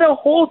 FIFA had a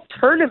whole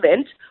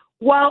tournament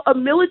while a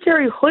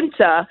military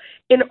junta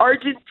in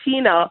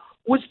Argentina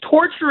was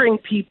torturing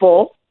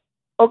people,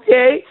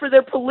 okay, for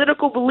their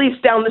political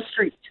beliefs down the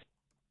street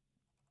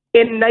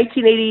in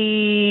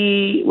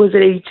 1980. Was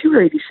it 82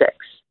 or 86?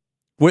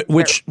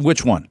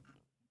 Which one?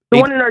 The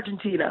one in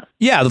Argentina.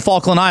 Yeah, the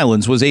Falkland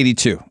Islands was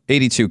 82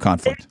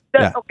 conflict.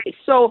 Yeah. Okay,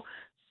 so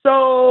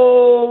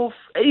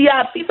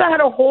yeah, FIFA had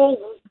a whole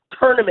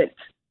tournament,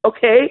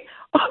 okay,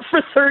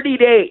 for 30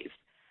 days.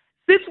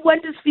 Since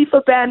when does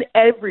FIFA ban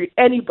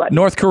anybody?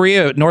 North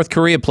Korea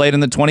played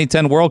in the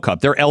 2010 World Cup.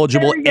 They're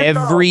eligible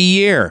every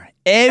year,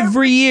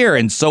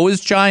 and so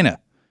is China.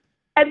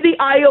 And the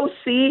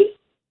IOC,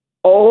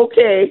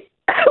 okay,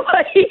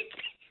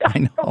 I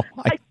know.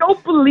 I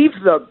don't believe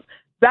them.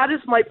 That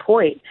is my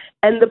point.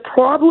 And the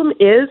problem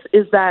is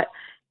that,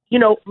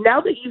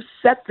 now that you've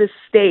set this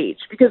stage,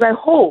 because I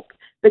hope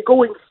that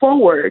going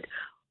forward,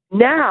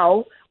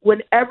 now,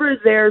 whenever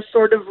there's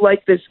sort of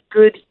like this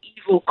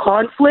good-evil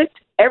conflict,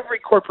 every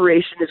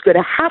corporation is going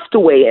to have to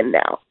weigh in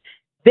now.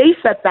 They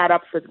set that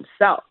up for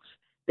themselves.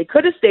 They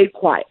could have stayed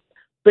quiet,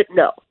 but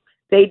no.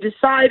 They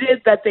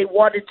decided that they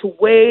wanted to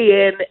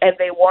weigh in and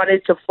they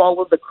wanted to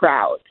follow the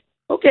crowd.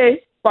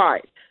 Okay,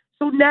 fine.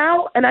 So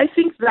now, and I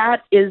think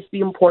that is the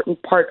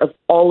important part of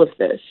all of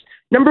this.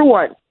 Number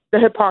one, the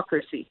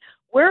hypocrisy.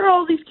 Where are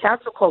all these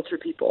cancel culture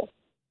people?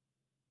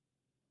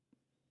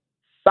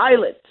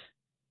 Silent.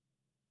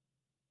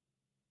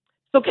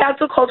 So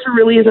cancel culture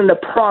really isn't a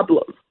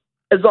problem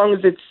as long as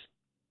it's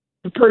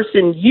the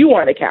person you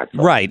want to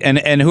cancel. Right.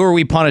 And who are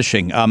we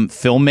punishing?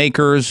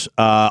 Filmmakers,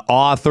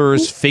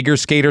 authors, figure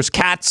skaters,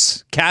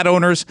 cat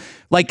owners.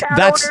 Like Cat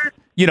that's, owners.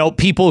 you know,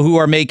 people who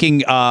are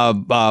making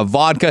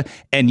vodka.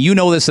 And you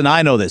know this and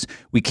I know this.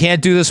 We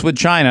can't do this with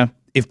China.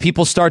 If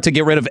people start to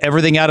get rid of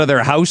everything out of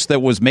their house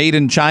that was made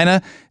in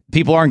China,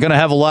 people aren't going to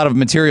have a lot of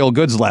material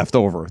goods left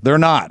over. They're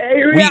not.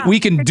 Yeah, we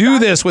can do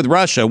this with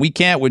Russia. We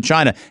can't with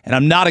China. And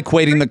I'm not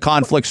equating the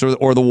conflicts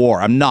or the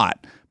war. I'm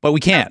not. But we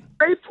can't.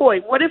 Great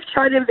point. What if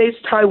China invades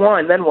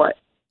Taiwan? Then what?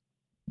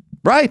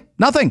 Right.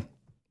 Nothing.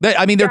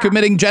 They're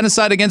committing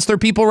genocide against their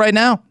people right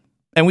now.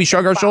 And we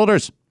shrug our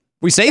shoulders.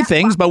 We say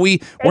things, but we're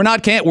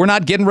not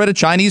getting rid of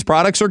Chinese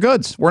products or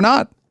goods. We're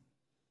not.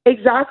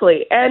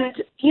 Exactly.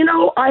 And, you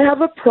know, I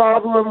have a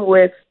problem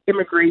with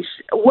immigration.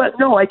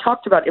 No, I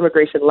talked about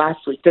immigration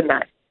last week, didn't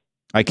I?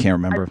 I can't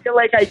remember. I feel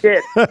like I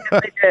did. Yes,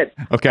 I did.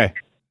 Okay.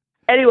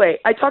 Anyway,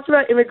 I talked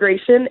about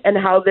immigration and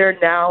how they're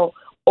now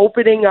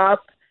opening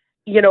up,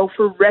 you know,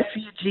 for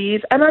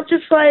refugees. And I'm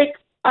just like,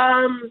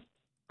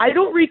 I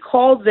don't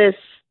recall this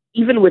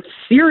even with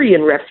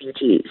Syrian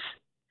refugees.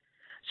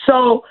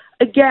 So,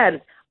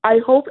 again, I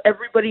hope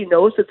everybody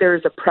knows that there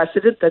is a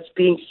precedent that's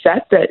being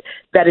set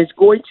that is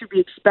going to be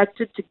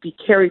expected to be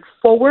carried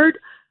forward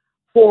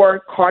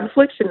for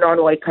conflicts in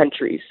non-white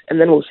countries. And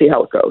then we'll see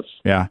how it goes.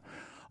 Yeah.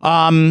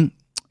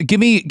 Give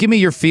me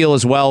your feel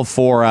as well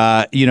for,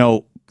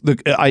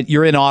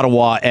 you're in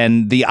Ottawa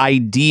and the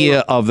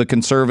idea of the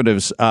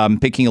Conservatives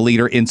picking a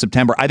leader in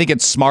September. I think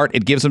it's smart.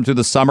 It gives them through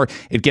the summer.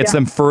 It gets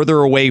them further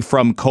away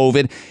from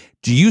COVID.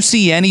 Do you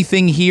see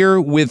anything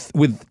here with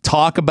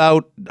talk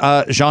about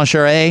Jean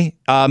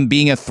Charest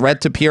being a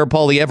threat to Pierre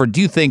Poilievre? Or do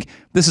you think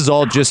this is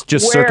all just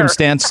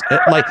circumstance,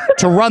 like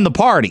to run the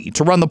party?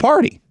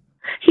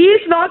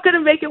 He's not going to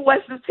make it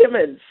west of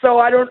Timmins, so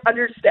I don't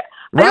understand.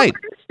 Right. I don't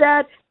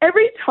understand.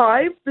 Every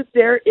time that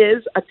there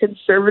is a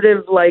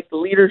conservative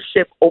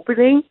leadership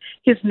opening,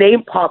 his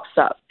name pops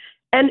up.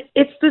 And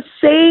it's the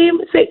same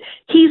thing.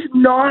 He's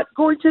not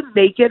going to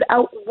make it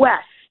out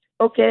west,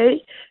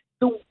 okay?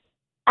 Can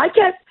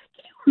you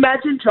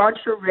imagine John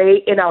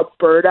Charest in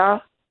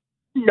Alberta?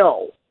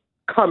 No.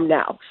 Come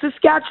now.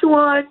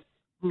 Saskatchewan?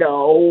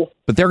 No.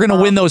 But they're going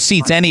to win those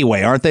seats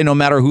anyway, aren't they, no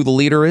matter who the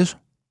leader is?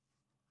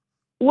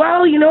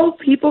 Well,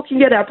 people can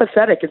get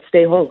apathetic and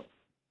stay home.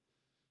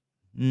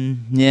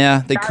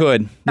 Yeah, they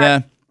could.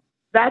 Yeah.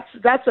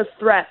 That's a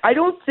threat. I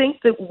don't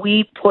think that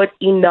we put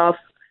enough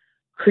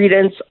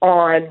credence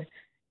on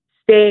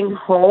staying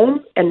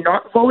home and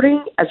not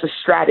voting as a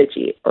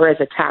strategy or as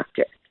a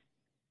tactic,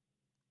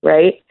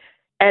 right?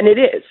 And it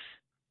is.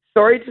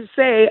 Sorry to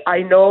say, I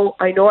know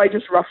I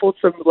just ruffled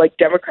some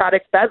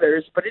Democratic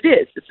feathers, but it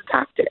is. It's a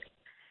tactic.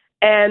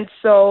 And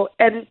so,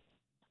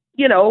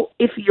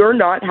 if you're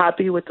not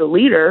happy with the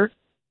leader,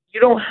 you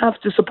don't have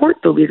to support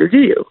the leader, do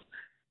you?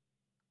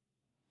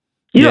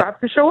 You have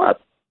to show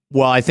up.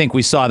 Well, I think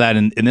we saw that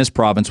in this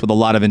province with a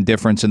lot of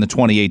indifference in the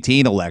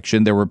 2018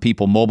 election. There were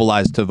people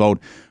mobilized to vote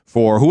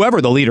for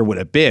whoever the leader would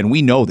have been.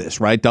 We know this,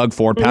 right? Doug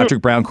Ford,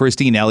 Patrick Brown,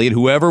 Christine Elliott,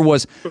 whoever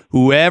was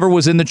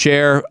in the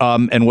chair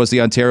and was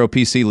the Ontario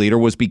PC leader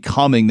was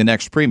becoming the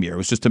next premier. It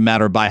was just a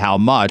matter by how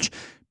much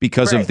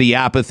because of the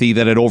apathy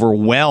that had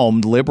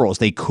overwhelmed Liberals.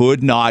 They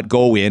could not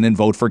go in and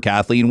vote for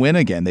Kathleen Wynne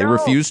again. They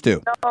refused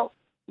to.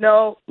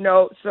 No.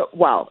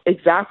 So,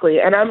 exactly.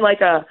 And I'm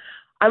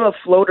a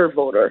floater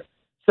voter.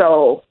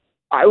 So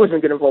I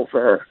wasn't going to vote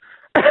for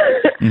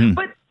her.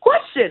 But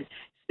question,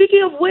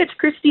 speaking of which,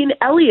 Christine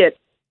Elliott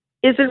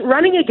isn't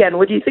running again.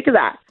 What do you think of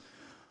that?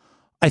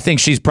 I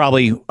think she's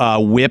probably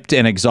whipped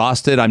and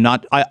exhausted.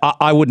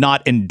 I would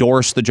not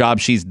endorse the job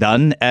she's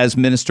done as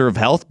Minister of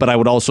Health, but I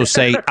would also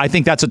say I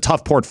think that's a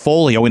tough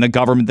portfolio in a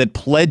government that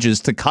pledges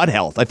to cut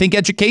health. I think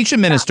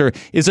Education Minister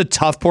is a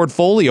tough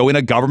portfolio in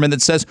a government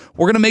that says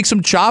we're going to make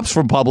some chops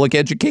from public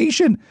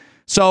education.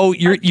 So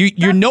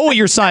you know what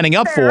you're signing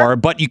up for,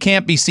 but you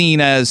can't be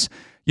seen as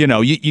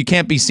you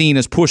can't be seen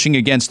as pushing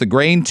against the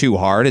grain too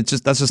hard.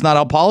 That's just not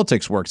how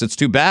politics works. It's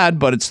too bad,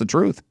 but it's the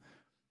truth.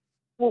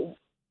 Well,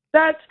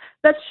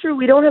 that's true.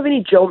 We don't have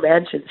any Joe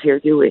Manchins here,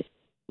 do we?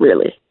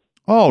 Really?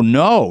 Oh,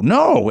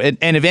 no.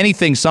 And if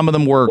anything, some of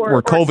them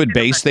were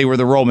COVID-based. They were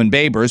the Roman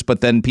Babers, but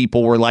then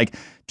people were like,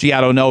 gee,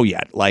 I don't know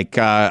yet.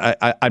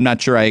 I'm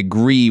not sure I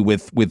agree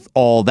with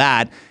all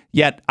that.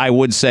 Yet I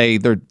would say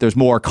there's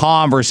more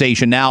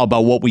conversation now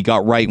about what we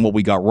got right and what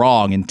we got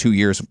wrong in 2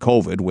 years of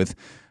COVID with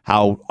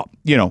how,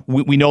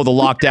 we know the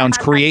lockdowns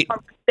create...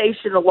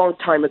 a long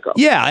time ago.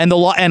 Yeah, and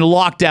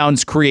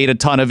lockdowns create a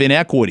ton of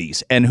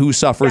inequities, and who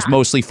suffers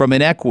mostly from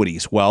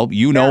inequities? Well,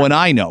 and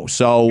I know.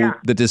 So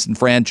the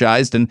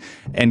disenfranchised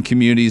and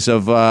communities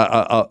of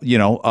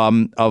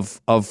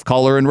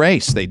color and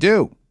race, they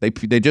do.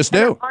 They just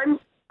do.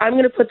 I'm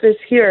going to put this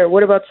here.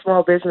 What about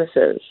small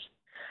businesses?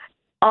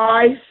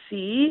 I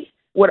see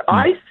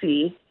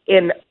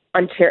in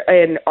Ontario,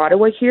 in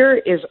Ottawa here,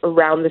 is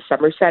around the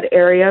Somerset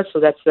area. So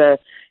that's the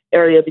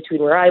area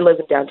between where I live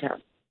and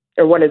downtown,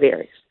 or one of the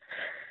areas.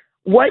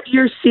 What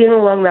you're seeing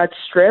along that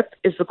strip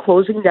is the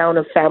closing down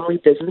of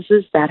family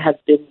businesses that have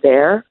been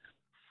there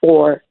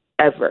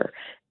forever.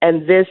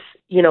 And this,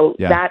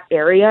 that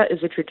area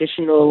is a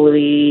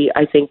traditionally,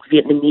 I think,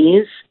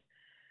 Vietnamese,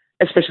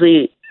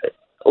 especially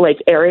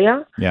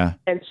area. Yeah.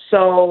 And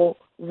so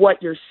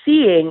what you're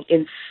seeing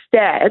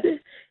instead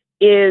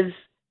is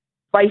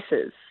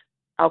vices,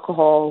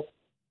 alcohol,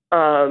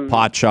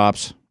 pot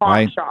shops,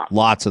 right?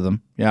 Lots of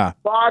them. Yeah.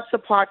 Lots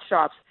of pot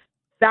shops.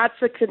 That's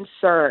a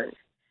concern.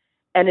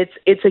 And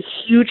it's a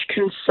huge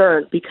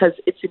concern because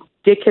it's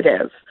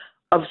indicative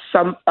of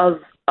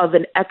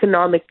an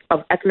economic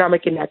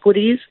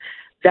inequities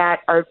that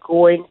are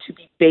going to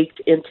be baked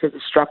into the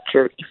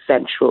structure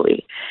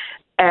eventually.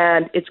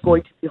 And it's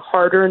going to be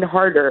harder and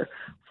harder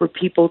for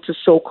people to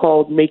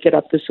so-called make it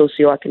up the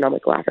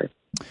socioeconomic ladder.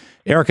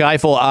 Erica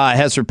Eiffel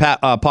has her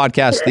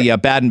podcast, the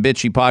Bad and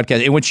Bitchy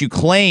podcast, in which you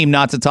claim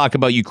not to talk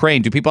about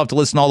Ukraine. Do people have to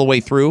listen all the way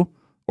through,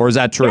 or is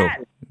that true?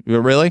 Yes.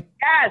 Really?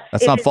 Yes.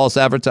 That's not false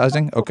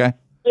advertising? Okay.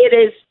 It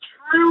is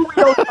true. We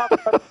don't talk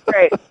about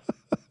Ukraine.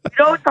 We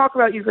don't talk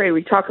about Ukraine.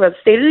 We talk about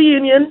State of the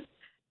Union,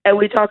 and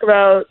we talk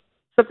about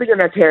something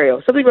in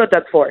Ontario, something about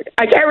Doug Ford.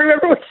 I can't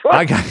remember which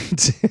one.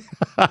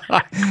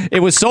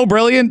 It was so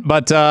brilliant,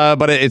 but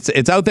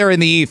it's out there in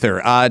the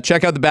ether.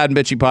 Check out the Bad and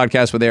Bitchy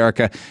podcast with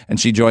Erica, and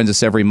she joins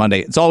us every Monday.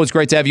 It's always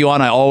great to have you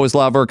on. I always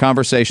love our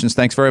conversations.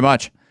 Thanks very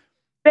much.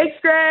 Thanks,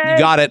 Greg. You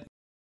got it.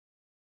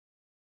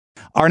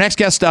 Our next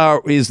guest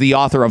is the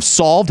author of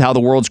Solved: How the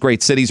World's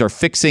Great Cities Are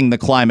Fixing the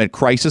Climate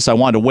Crisis. I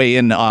wanted to weigh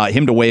in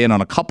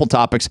on a couple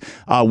topics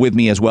with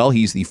me as well.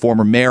 He's the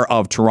former mayor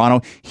of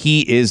Toronto.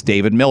 He is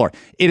David Miller.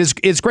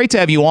 It's great to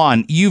have you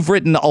on. You've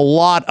written a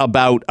lot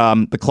about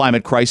the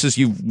climate crisis.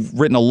 You've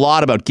written a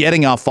lot about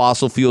getting off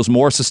fossil fuels,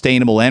 more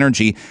sustainable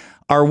energy.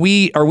 Are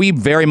we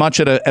very much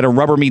at a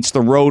rubber meets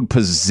the road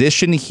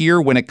position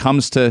here when it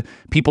comes to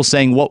people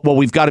saying, well,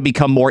 we've got to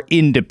become more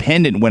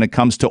independent when it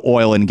comes to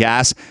oil and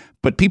gas?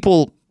 But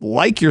people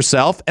like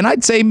yourself, and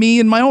I'd say me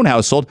and my own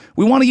household,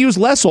 we want to use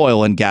less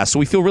oil and gas. So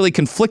we feel really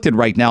conflicted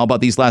right now about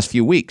these last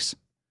few weeks.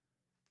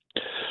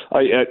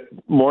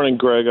 Morning,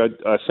 Greg.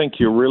 I think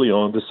you're really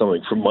on to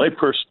something. From my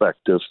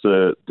perspective,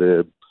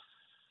 the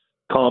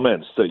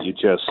comments that you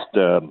just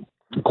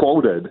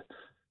quoted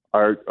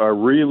are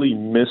really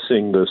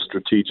missing the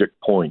strategic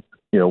point.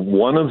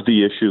 One of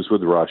the issues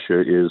with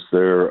Russia is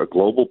they're a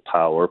global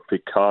power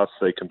because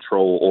they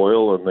control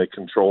oil and they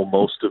control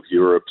most of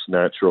Europe's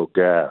natural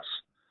gas.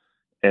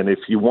 And if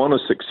you want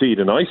to succeed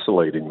in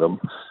isolating them,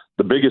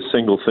 the biggest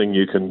single thing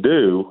you can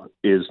do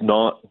is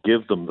not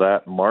give them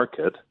that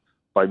market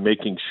by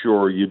making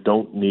sure you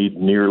don't need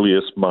nearly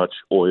as much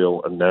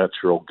oil and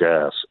natural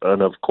gas.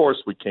 And of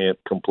course, we can't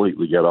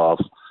completely get off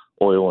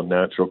oil and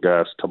natural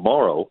gas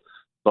tomorrow,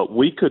 but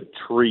we could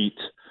treat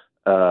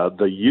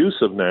the use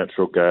of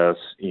natural gas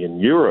in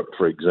Europe,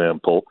 for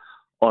example,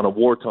 on a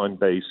wartime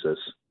basis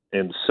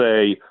and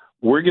say,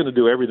 we're going to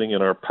do everything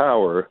in our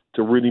power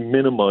to really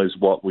minimize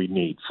what we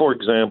need. For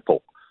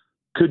example,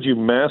 could you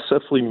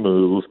massively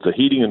move the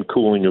heating and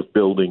cooling of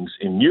buildings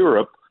in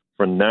Europe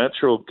from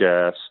natural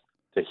gas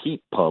to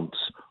heat pumps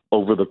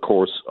over the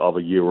course of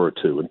a year or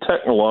two? And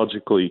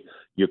technologically,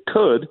 you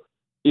could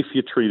if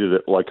you treated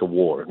it like a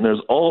war. And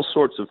there's all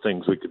sorts of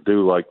things we could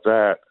do like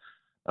that.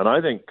 And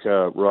I think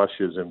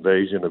Russia's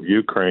invasion of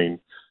Ukraine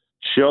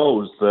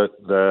shows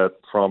that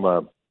from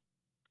a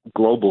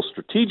global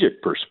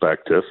strategic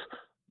perspective,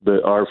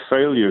 that our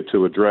failure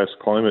to address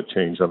climate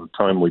change on a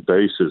timely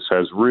basis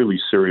has really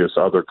serious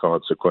other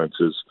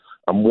consequences.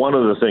 And one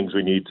of the things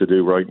we need to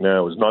do right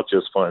now is not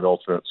just find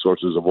alternate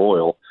sources of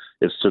oil,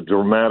 it's to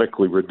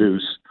dramatically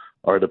reduce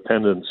our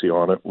dependency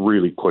on it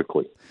really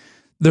quickly.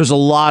 There's a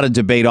lot of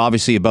debate,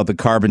 obviously, about the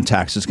carbon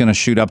tax. It's going to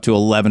shoot up to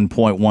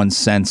 11.1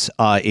 cents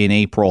in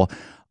April.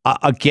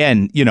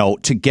 Again,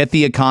 to get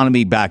the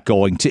economy back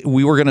going,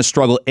 we were going to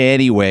struggle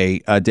anyway,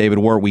 David,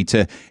 were we,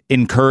 to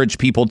encourage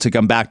people to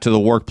come back to the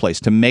workplace,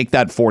 to make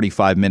that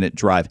 45-minute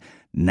drive.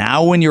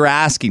 Now when you're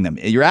asking them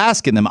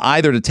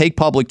either to take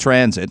public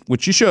transit,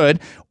 which you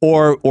should,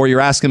 or you're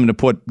asking them to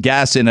put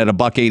gas in at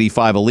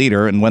 $1.85 a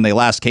liter, and when they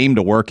last came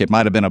to work, it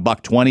might have been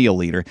 $1.20 a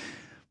liter.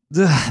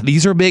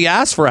 These are big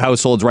asks for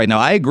households right now.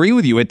 I agree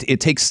with you. It's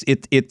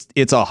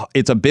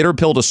a bitter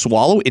pill to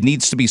swallow. It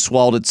needs to be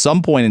swallowed at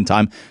some point in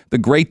time. The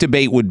great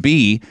debate would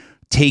be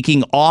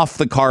taking off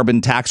the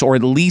carbon tax, or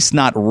at least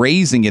not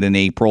raising it in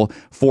April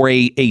for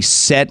a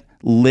set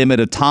limit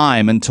of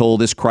time until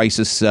this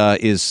crisis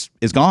is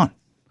gone.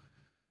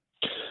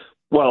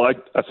 Well,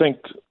 I think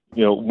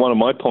one of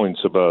my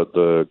points about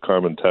the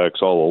carbon tax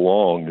all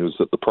along is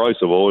that the price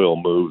of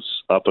oil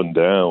moves up and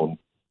down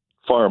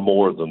far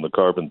more than the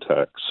carbon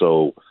tax.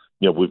 So,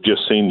 we've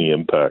just seen the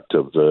impact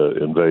of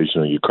the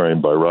invasion of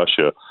Ukraine by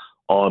Russia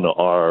on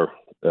our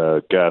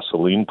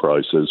gasoline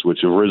prices, which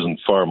have risen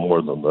far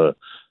more than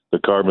the the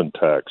carbon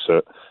tax.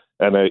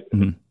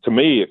 To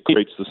me, it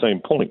creates the same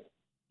point.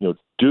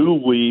 Do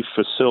we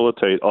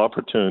facilitate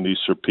opportunities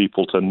for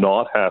people to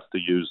not have to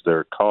use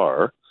their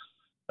car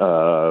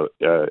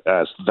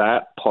as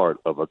that part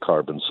of a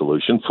carbon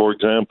solution? For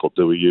example,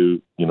 do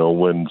we,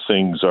 when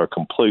things are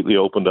completely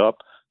opened up,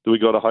 do we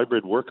go to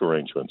hybrid work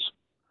arrangements?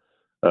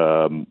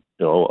 A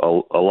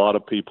lot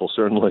of people,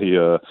 certainly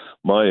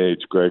my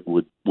age, Greg,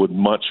 would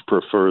much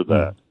prefer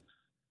that.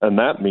 And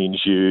that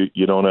means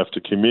you don't have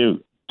to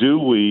commute. Do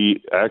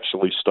we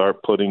actually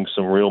start putting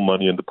some real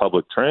money into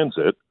public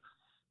transit,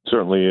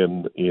 certainly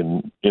in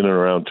and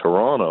around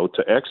Toronto,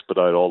 to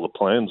expedite all the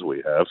plans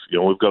we have?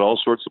 We've got all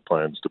sorts of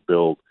plans to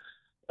build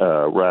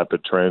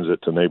rapid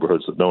transit to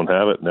neighborhoods that don't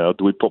have it now.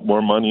 Do we put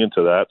more money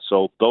into that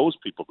so those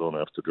people don't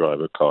have to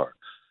drive a car?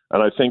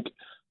 And I think,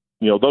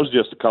 those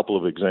are just a couple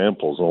of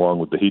examples along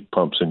with the heat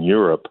pumps in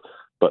Europe.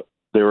 But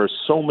there are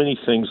so many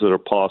things that are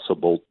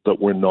possible that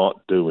we're not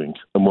doing.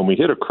 And when we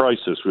hit a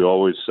crisis, we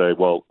always say,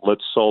 well,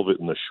 let's solve it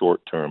in the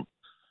short term.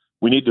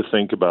 We need to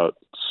think about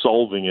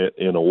solving it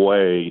in a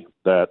way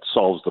that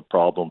solves the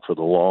problem for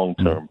the long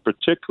term,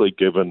 particularly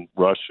given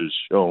Russia's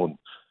shown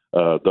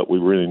that we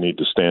really need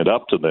to stand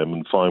up to them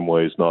and find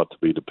ways not to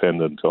be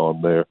dependent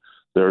on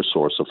their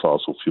source of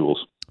fossil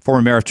fuels.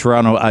 Former Mayor of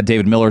Toronto,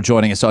 David Miller,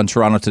 joining us on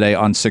Toronto Today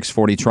on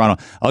 640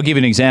 Toronto. I'll give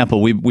you an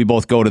example. We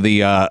both go to the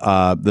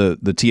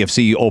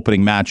TFC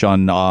opening match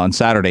on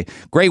Saturday.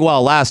 Great while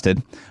it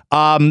lasted,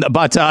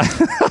 but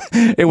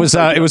it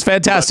was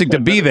fantastic to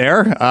be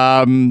there.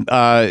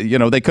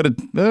 They could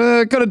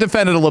have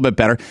defended a little bit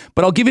better.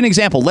 But I'll give you an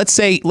example. Let's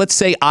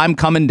say I'm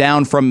coming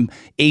down from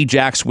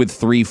Ajax with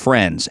 3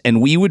 friends,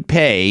 and we would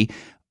pay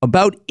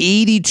about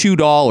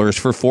 $82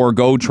 for 4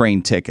 GO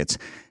train tickets.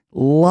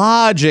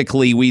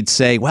 Logically, we'd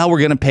say, well, we're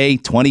going to pay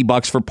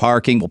 $20 for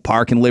parking. We'll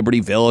park in Liberty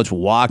Village.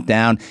 We'll walk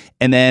down.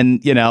 And then,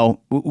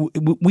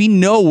 we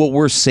know what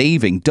we're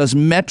saving. Does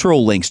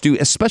Metrolinx do,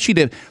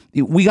 especially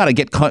we got to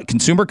get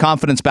consumer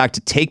confidence back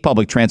to take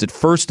public transit,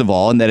 first of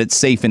all, and that it's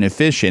safe and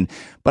efficient.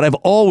 But I've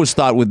always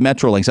thought with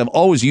Metrolinx, I've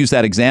always used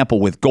that example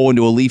with going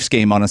to a Leafs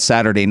game on a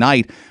Saturday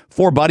night.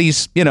 4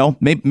 buddies,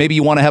 maybe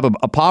you want to have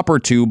a pop or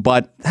two,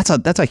 but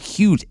that's a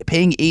huge,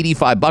 paying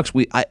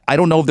 $85. I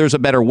don't know if there's a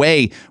better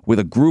way with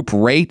a group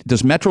rate.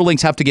 Does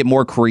Metrolinx have to get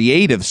more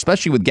creative,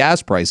 especially with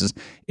gas prices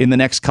in the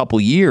next couple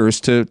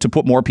years to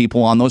put more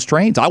people on those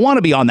trains? I want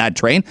to be on that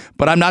train,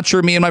 but I'm not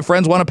sure me and my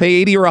friends want to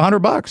pay $80 or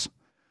 $100.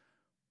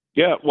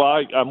 Yeah,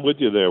 well, I'm with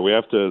you there. We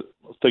have to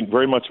think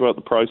very much about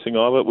the pricing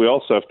of it. We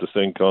also have to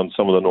think on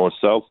some of the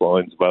north-south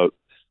lines about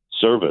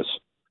service.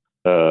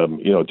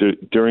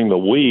 During the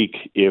week,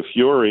 if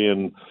you're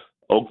in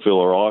Oakville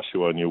or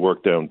Oshawa and you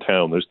work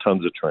downtown, there's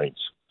tons of trains.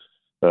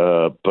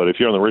 But if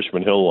you're on the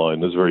Richmond Hill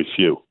line, there's very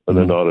few, and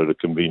they're not at a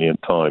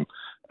convenient time.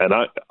 And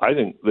I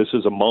think this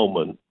is a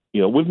moment,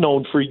 we've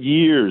known for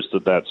years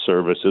that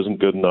service isn't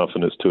good enough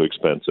and it's too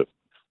expensive.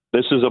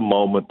 This is a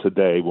moment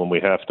today when we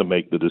have to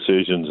make the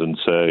decisions and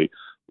say,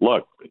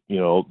 look,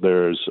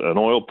 there's an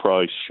oil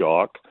price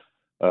shock.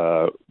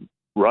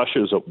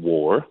 Russia's at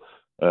war.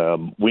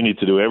 We need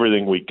to do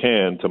everything we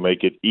can to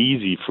make it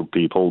easy for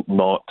people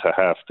not to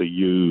have to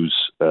use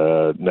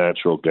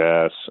natural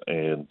gas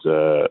and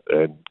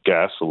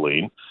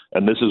gasoline.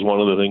 And this is one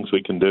of the things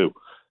we can do.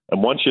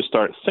 And once you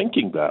start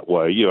thinking that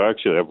way, you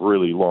actually have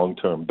really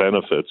long-term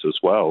benefits as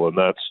well. And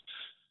that's,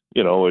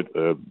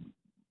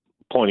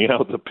 pointing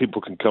out that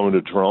people can come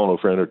into Toronto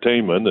for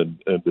entertainment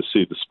and to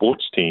see the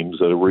sports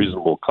teams at a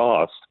reasonable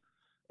cost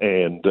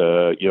and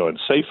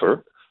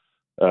safer.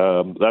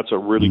 That's a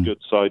really good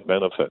side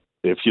benefit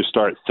if you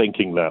start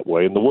thinking that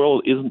way. And the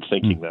world isn't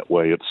thinking that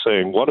way. It's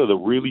saying, what are the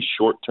really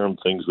short-term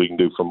things we can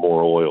do for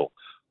more oil?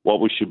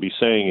 What we should be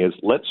saying is,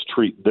 let's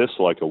treat this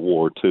like a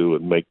war, too,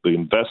 and make the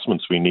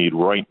investments we need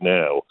right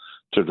now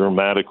to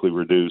dramatically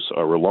reduce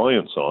our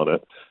reliance on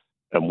it.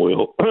 And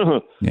we'll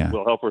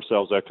help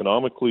ourselves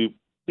economically.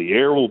 The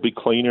air will be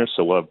cleaner,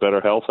 so we'll have better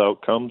health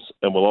outcomes,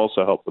 and we'll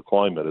also help the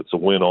climate. It's a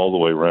win all the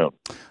way around.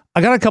 I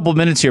got a couple of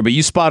minutes here, but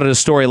you spotted a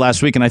story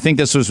last week, and I think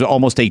this was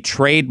almost a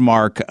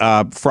trademark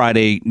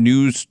Friday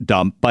news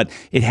dump, but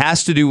it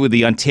has to do with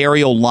the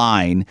Ontario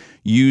line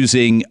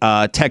using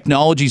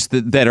technologies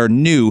that are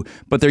new,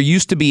 but there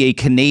used to be a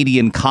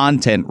Canadian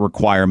content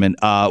requirement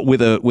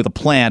with a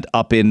plant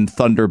up in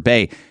Thunder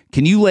Bay.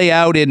 Can you lay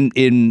out in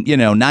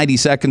 90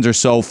 seconds or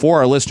so for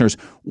our listeners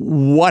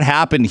what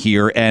happened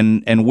here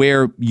and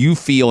where you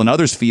feel and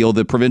others feel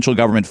the provincial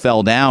government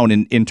fell down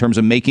in terms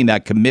of making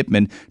that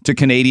commitment to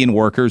Canadian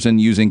workers and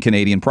using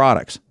Canadian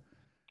products?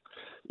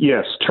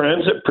 Yes,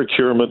 transit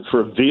procurement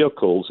for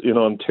vehicles in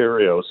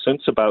Ontario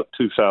since about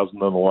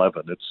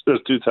 2011.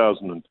 It's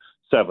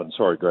 2007,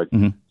 sorry, Greg.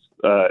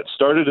 It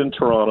started in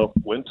Toronto,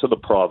 went to the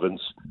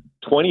province.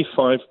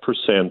 25%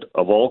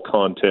 of all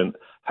content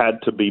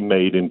had to be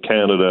made in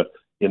Canada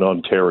in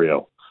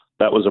Ontario.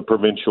 That was a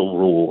provincial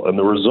rule. And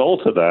the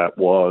result of that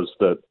was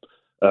that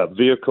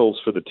vehicles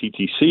for the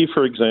TTC,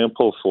 for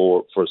example,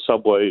 for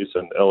subways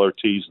and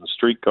LRTs and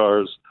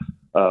streetcars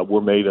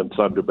were made in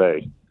Thunder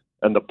Bay.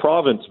 And the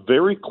province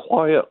very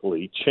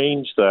quietly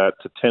changed that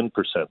to 10%.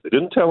 They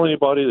didn't tell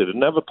anybody. They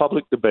didn't have a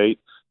public debate.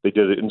 They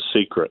did it in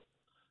secret.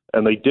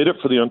 And they did it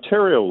for the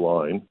Ontario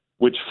line,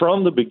 which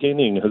from the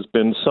beginning has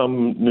been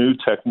some new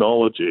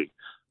technology,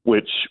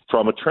 which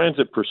from a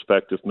transit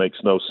perspective makes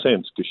no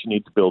sense because you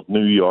need to build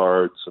new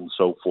yards and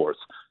so forth.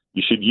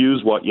 You should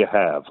use what you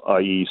have,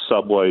 i.e.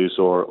 subways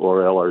or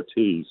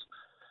LRTs.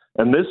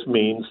 And this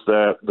means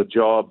that the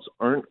jobs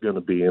aren't going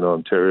to be in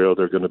Ontario.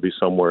 They're going to be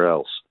somewhere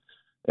else.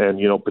 And,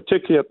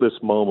 particularly at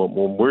this moment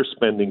when we're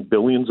spending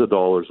billions of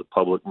dollars of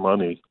public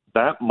money,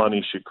 that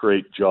money should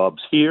create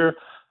jobs here,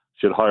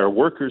 should hire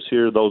workers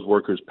here. Those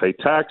workers pay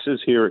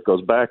taxes here. It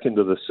goes back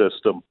into the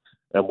system,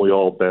 and we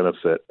all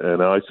benefit.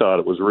 And I thought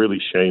it was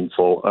really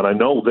shameful. And I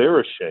know they're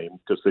ashamed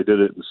because they did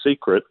it in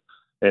secret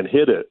and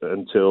hid it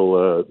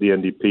until the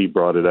NDP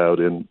brought it out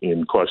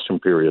in question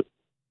period.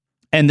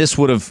 And this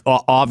would have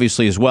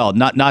obviously as well,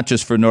 not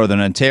just for Northern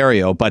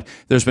Ontario, but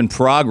there's been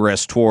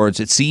progress towards,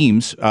 it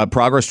seems,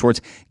 progress towards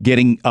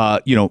getting,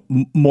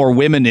 more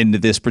women into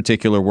this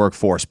particular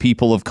workforce,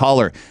 people of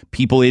color,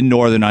 people in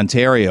Northern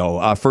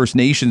Ontario, First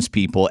Nations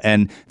people.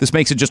 And this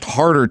makes it just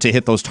harder to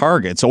hit those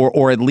targets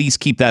or at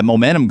least keep that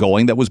momentum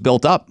going that was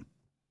built up.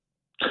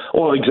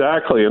 Well,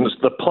 exactly. And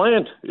the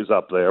plant is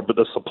up there, but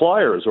the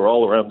suppliers are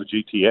all around the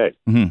GTA.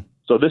 Mm-hmm.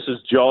 So this is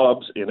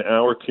jobs in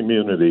our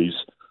communities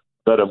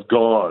that have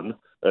gone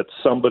at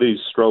somebody's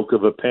stroke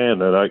of a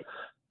pen. And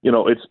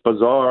it's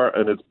bizarre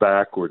and it's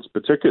backwards,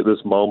 particularly at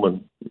this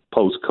moment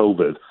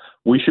post-COVID.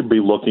 We should be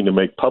looking to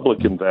make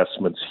public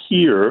investments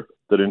here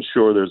that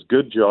ensure there's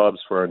good jobs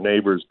for our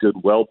neighbors, good,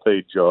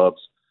 well-paid jobs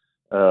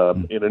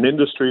in an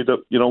industry that,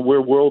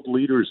 we're world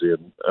leaders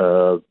in,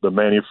 the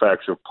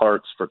manufacture of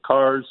parts for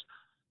cars,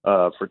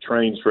 for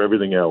trains, for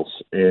everything else.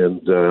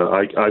 And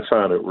I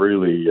found it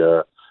really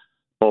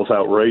both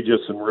outrageous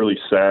and really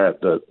sad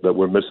that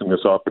we're missing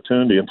this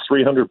opportunity. And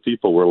 300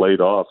 people were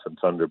laid off in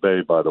Thunder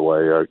Bay, by the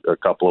way, a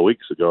couple of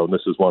weeks ago, and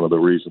this is one of the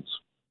reasons.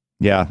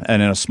 Yeah,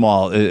 and in a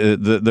small,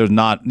 there's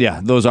not,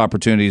 those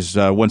opportunities,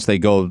 once they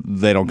go,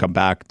 they don't come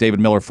back. David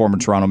Miller, former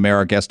Toronto mayor,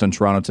 our guest in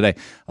Toronto today.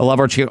 I love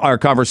our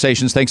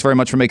conversations. Thanks very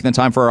much for making the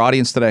time for our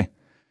audience today.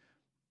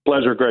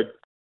 Pleasure, Greg.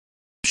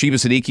 Shiva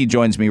Siddiqui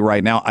joins me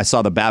right now. I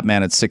saw the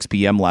Batman at 6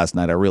 p.m. last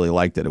night. I really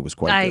liked it. It was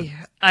quite good.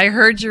 I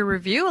heard your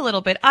review a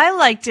little bit. I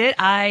liked it.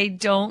 I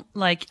don't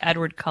like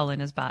Edward Cullen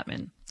as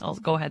Batman. I'll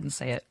go ahead and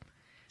say it.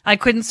 I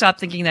couldn't stop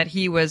thinking that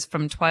he was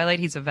from Twilight.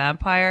 He's a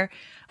vampire.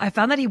 I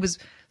found that he was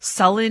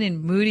sullen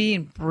and moody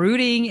and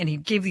brooding, and he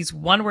gave these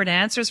one-word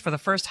answers for the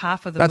first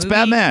half of the movie. That's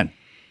Batman.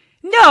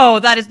 No,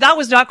 that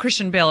was not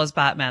Christian Bale as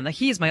Batman.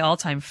 He is my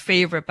all-time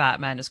favorite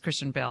Batman as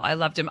Christian Bale. I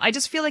loved him. I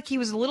just feel like he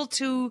was a little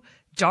too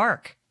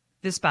dark.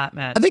 This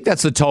Batman. I think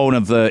that's the tone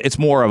of it's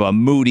more of a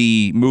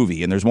moody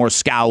movie, and there's more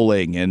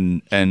scowling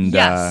and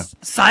yes,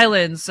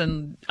 silence,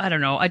 and I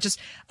don't know.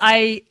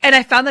 I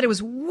found that it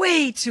was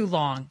way too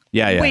long.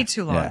 Way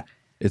too long. Yeah.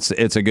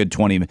 It's a good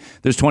 20.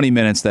 There's 20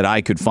 minutes that I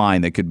could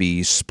find that could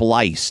be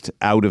spliced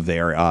out of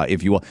there,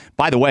 if you will.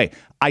 By the way,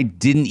 I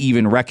didn't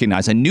even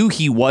recognize. I knew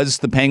he was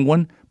the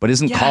Penguin, but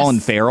isn't Colin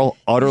Farrell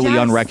utterly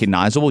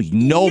unrecognizable?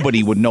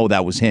 Nobody would know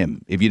that was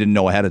him if you didn't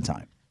know ahead of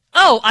time.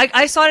 Oh,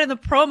 I saw it in the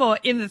promo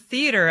in the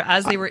theater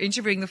as they were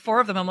interviewing the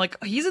four of them. I'm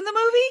like, he's in the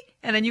movie?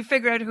 And then you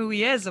figure out who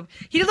he is.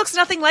 He looks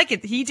nothing like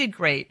it. He did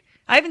great.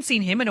 I haven't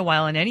seen him in a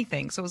while in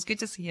anything, so it was good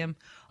to see him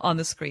on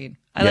the screen.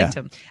 I liked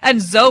him.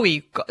 And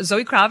Zoe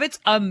Kravitz,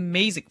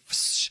 amazing.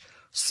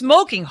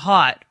 Smoking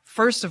hot,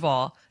 first of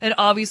all. And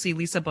obviously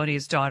Lisa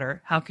Bonet's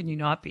daughter. How can you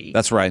not be?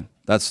 That's right.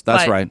 That's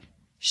right.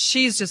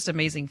 She's just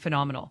amazing,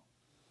 phenomenal.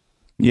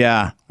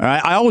 Yeah,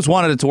 I always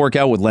wanted it to work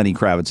out with Lenny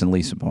Kravitz and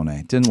Lisa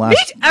Bonet. Didn't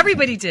last.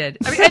 Everybody did,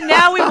 and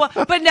now we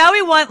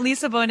want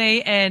Lisa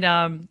Bonet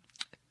and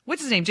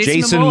what's his name,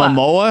 Jason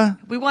Momoa.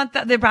 We want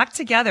that. They're back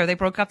together. They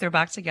broke up. They're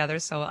back together.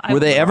 So were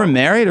they ever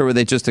married, or were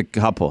they just a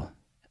couple?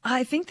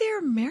 I think they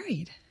are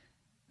married.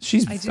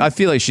 I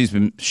feel like she has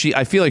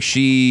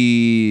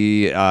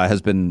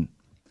been.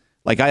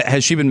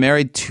 Has she been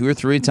married 2 or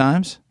 3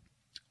 times?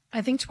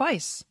 I think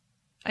twice.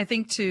 I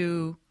think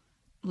to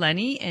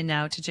Lenny and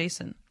now to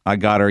Jason. I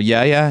got her.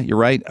 Yeah, you're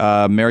right.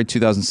 Married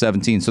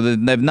 2017. So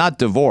they've not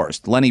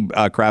divorced. Lenny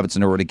Kravitz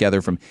and her were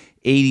together from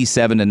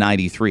 87 to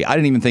 93. I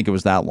didn't even think it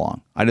was that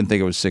long. I didn't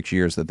think it was 6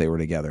 years that they were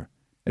together.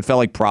 It felt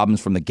like problems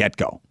from the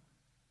get-go.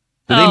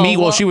 Did they meet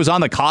while she was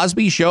on the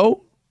Cosby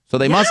Show? So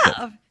they must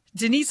have.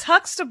 Denise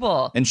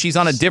Huxtable. And she's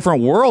on a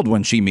different world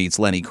when she meets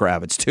Lenny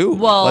Kravitz, too.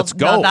 Well, let's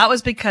go. No, that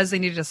was because they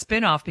needed a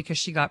spinoff because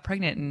she got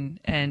pregnant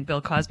and Bill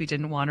Cosby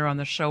didn't want her on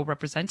the show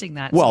representing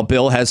that. Well,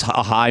 Bill has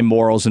high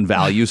morals and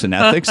values and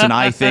ethics, and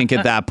I think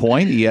at that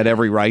point he had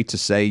every right to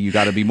say you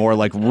got to be more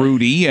like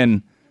Rudy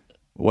and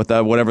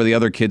whatever the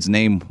other kid's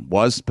name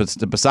was,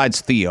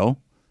 besides Theo. What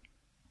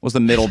was the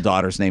middle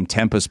daughter's name?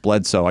 Tempest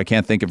Bledsoe. I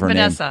can't think of her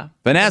name.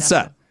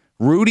 Vanessa.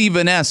 Rudy,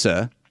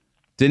 Vanessa,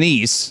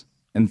 Denise,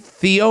 and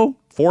Theo.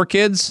 4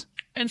 kids?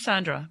 And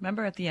Sandra.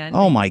 Remember at the end?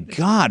 Oh, my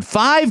God.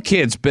 5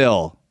 kids,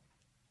 Bill.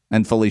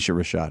 And Felicia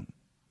Rashad.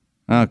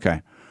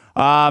 Okay.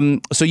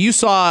 So you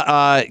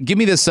saw, give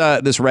me this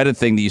Reddit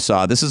thing that you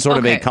saw. This is sort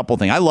of a couple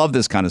thing. I love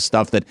this kind of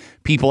stuff that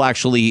people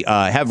actually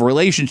have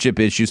relationship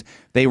issues.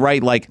 They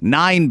write like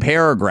 9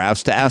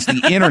 paragraphs to ask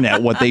the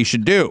internet what they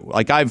should do.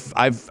 Like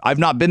I've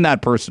not been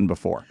that person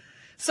before.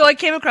 So I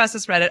came across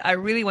this Reddit. I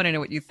really want to know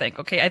what you think.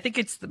 Okay. I think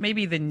it's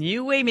maybe the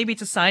new way. Maybe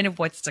it's a sign of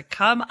what's to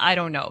come. I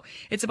don't know.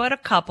 It's about a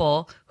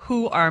couple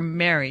who are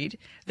married.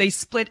 They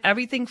split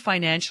everything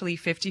financially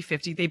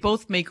 50-50. They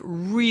both make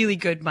really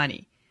good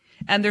money.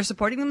 And they're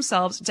supporting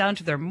themselves down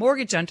to their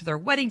mortgage, down to their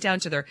wedding, down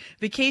to their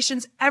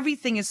vacations.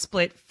 Everything is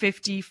split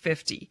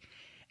 50-50.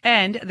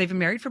 And they've been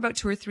married for about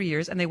 2 or 3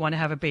 years and they want to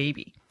have a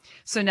baby.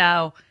 So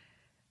now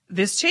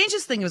this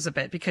changes things a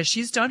bit because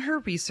she's done her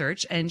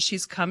research and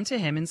she's come to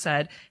him and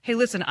said, hey,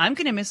 listen, I'm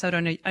going to miss out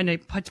on a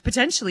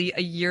potentially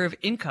a year of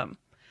income.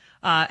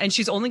 And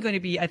she's only going to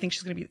be, I think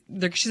she's going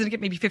to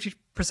get maybe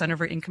 50% of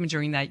her income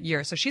during that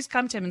year. So she's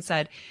come to him and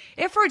said,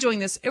 if we're doing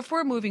this, if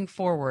we're moving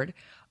forward,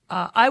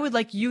 I would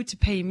like you to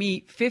pay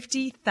me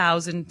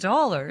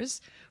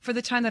 $50,000 for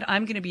the time that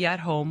I'm going to be at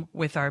home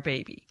with our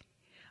baby.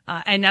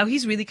 And now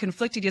he's really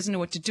conflicted. He doesn't know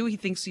what to do. He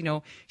thinks,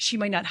 she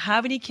might not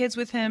have any kids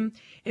with him.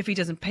 If he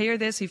doesn't pay her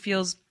this, he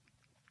feels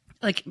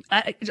like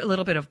a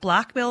little bit of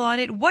blackmail on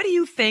it. What do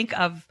you think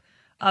of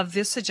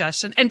this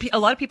suggestion? And a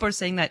lot of people are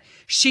saying that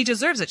she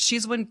deserves it.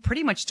 She's the one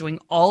pretty much doing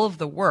all of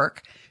the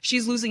work.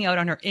 She's losing out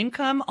on her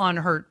income, on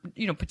her,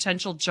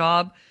 potential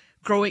job,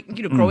 growing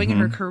in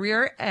her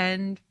career,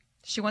 and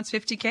she wants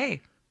 $50K.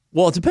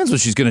 Well, it depends what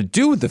she's going to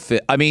do with the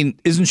fit. I mean,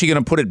 isn't she going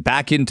to put it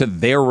back into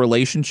their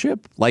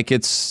relationship? Like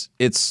it's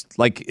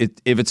like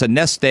if it's a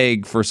nest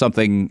egg for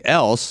something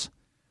else,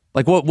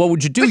 like what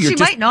would you do? But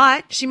she might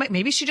not.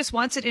 Maybe she just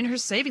wants it in her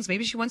savings.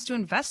 Maybe she wants to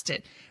invest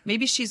it.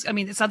 Maybe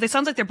it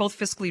sounds like they're both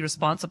fiscally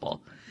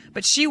responsible,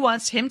 but she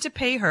wants him to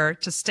pay her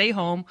to stay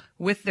home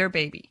with their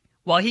baby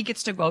while he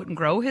gets to go out and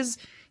grow his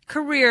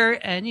career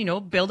and,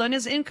 build on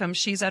his income.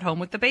 She's at home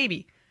with the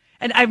baby.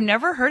 And I've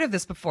never heard of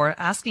this before,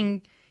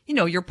 asking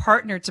your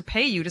partner to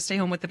pay you to stay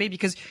home with the baby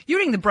because you're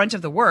doing the brunt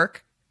of the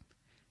work.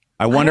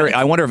 I wonder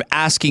if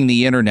asking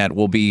the internet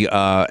will be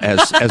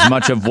as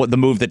much of what the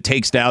move that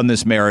takes down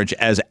this marriage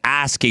as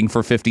asking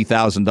for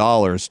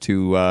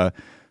 $50,000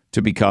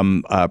 to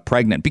become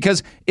pregnant,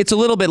 because it's a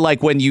little bit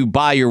like when you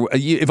buy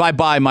if I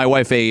buy my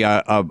wife a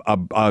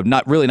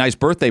not really nice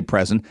birthday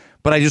present,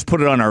 but I just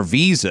put it on our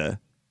Visa.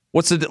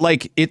 What's it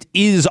like? It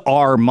is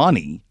our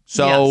money.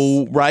 So,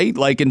 yes. Right?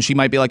 Like, and she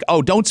might be like,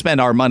 oh, don't spend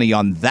our money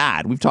on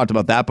that. We've talked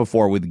about that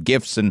before with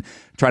gifts and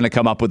trying to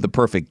come up with the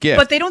perfect gift.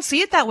 But they don't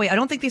see it that way. I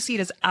don't think they see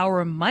it as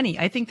our money.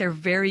 I think they're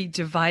very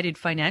divided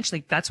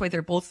financially. That's why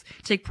they're both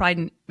take pride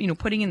in,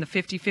 putting in the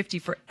 50-50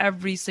 for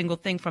every single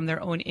thing from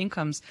their own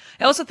incomes.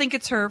 I also think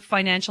it's her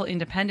financial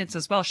independence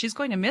as well. She's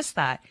going to miss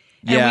that.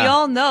 And we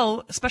all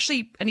know,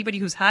 especially anybody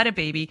who's had a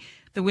baby,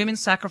 the women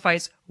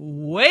sacrifice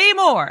way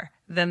more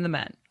than the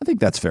men. I think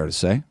that's fair to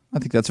say. I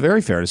think that's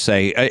very fair to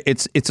say.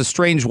 It's a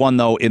strange one,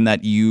 though, in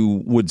that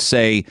you would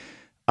say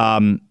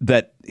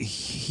that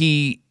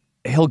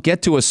he'll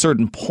get to a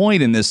certain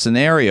point in this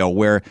scenario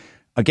where,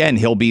 again,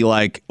 he'll be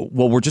like,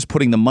 well, we're just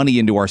putting the money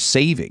into our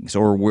savings,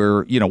 or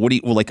we're, are you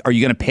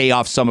going to pay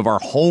off some of our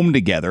home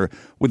together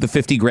with the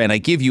 $50,000 I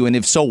give you? And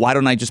if so, why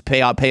don't I just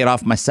pay it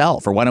off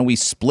myself? Or why don't we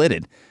split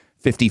it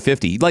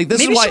 50-50? Like, this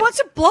Maybe is why she wants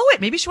to blow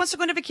it. Maybe she wants to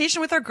go on a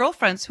vacation with her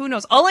girlfriends. Who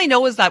knows? All I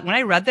know is that when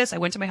I read this, I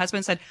went to my husband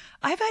and said,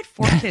 I've had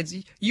 4 kids.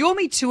 You owe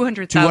me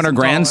 $200,000.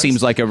 $200,000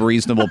 seems like a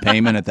reasonable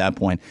payment at that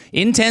point.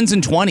 In 10s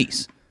and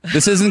 20s.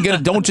 This isn't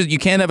going to, you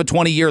can't have a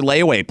 20-year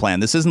layaway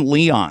plan. This isn't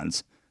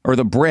Leon's or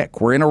the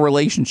Brick. We're in a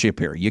relationship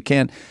here. You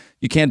can't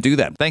do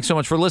that. Thanks so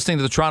much for listening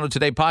to the Toronto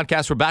Today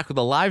podcast. We're back with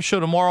a live show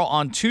tomorrow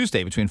on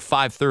Tuesday between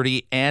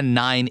 5:30 and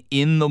 9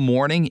 in the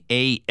morning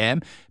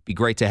a.m. Be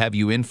great to have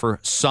you in for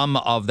some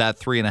of that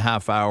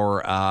 3.5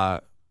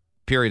 hour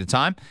period of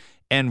time.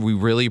 And we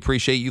really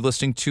appreciate you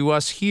listening to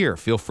us here.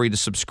 Feel free to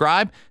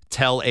subscribe,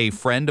 tell a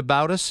friend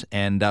about us,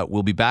 and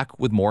we'll be back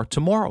with more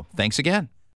tomorrow. Thanks again.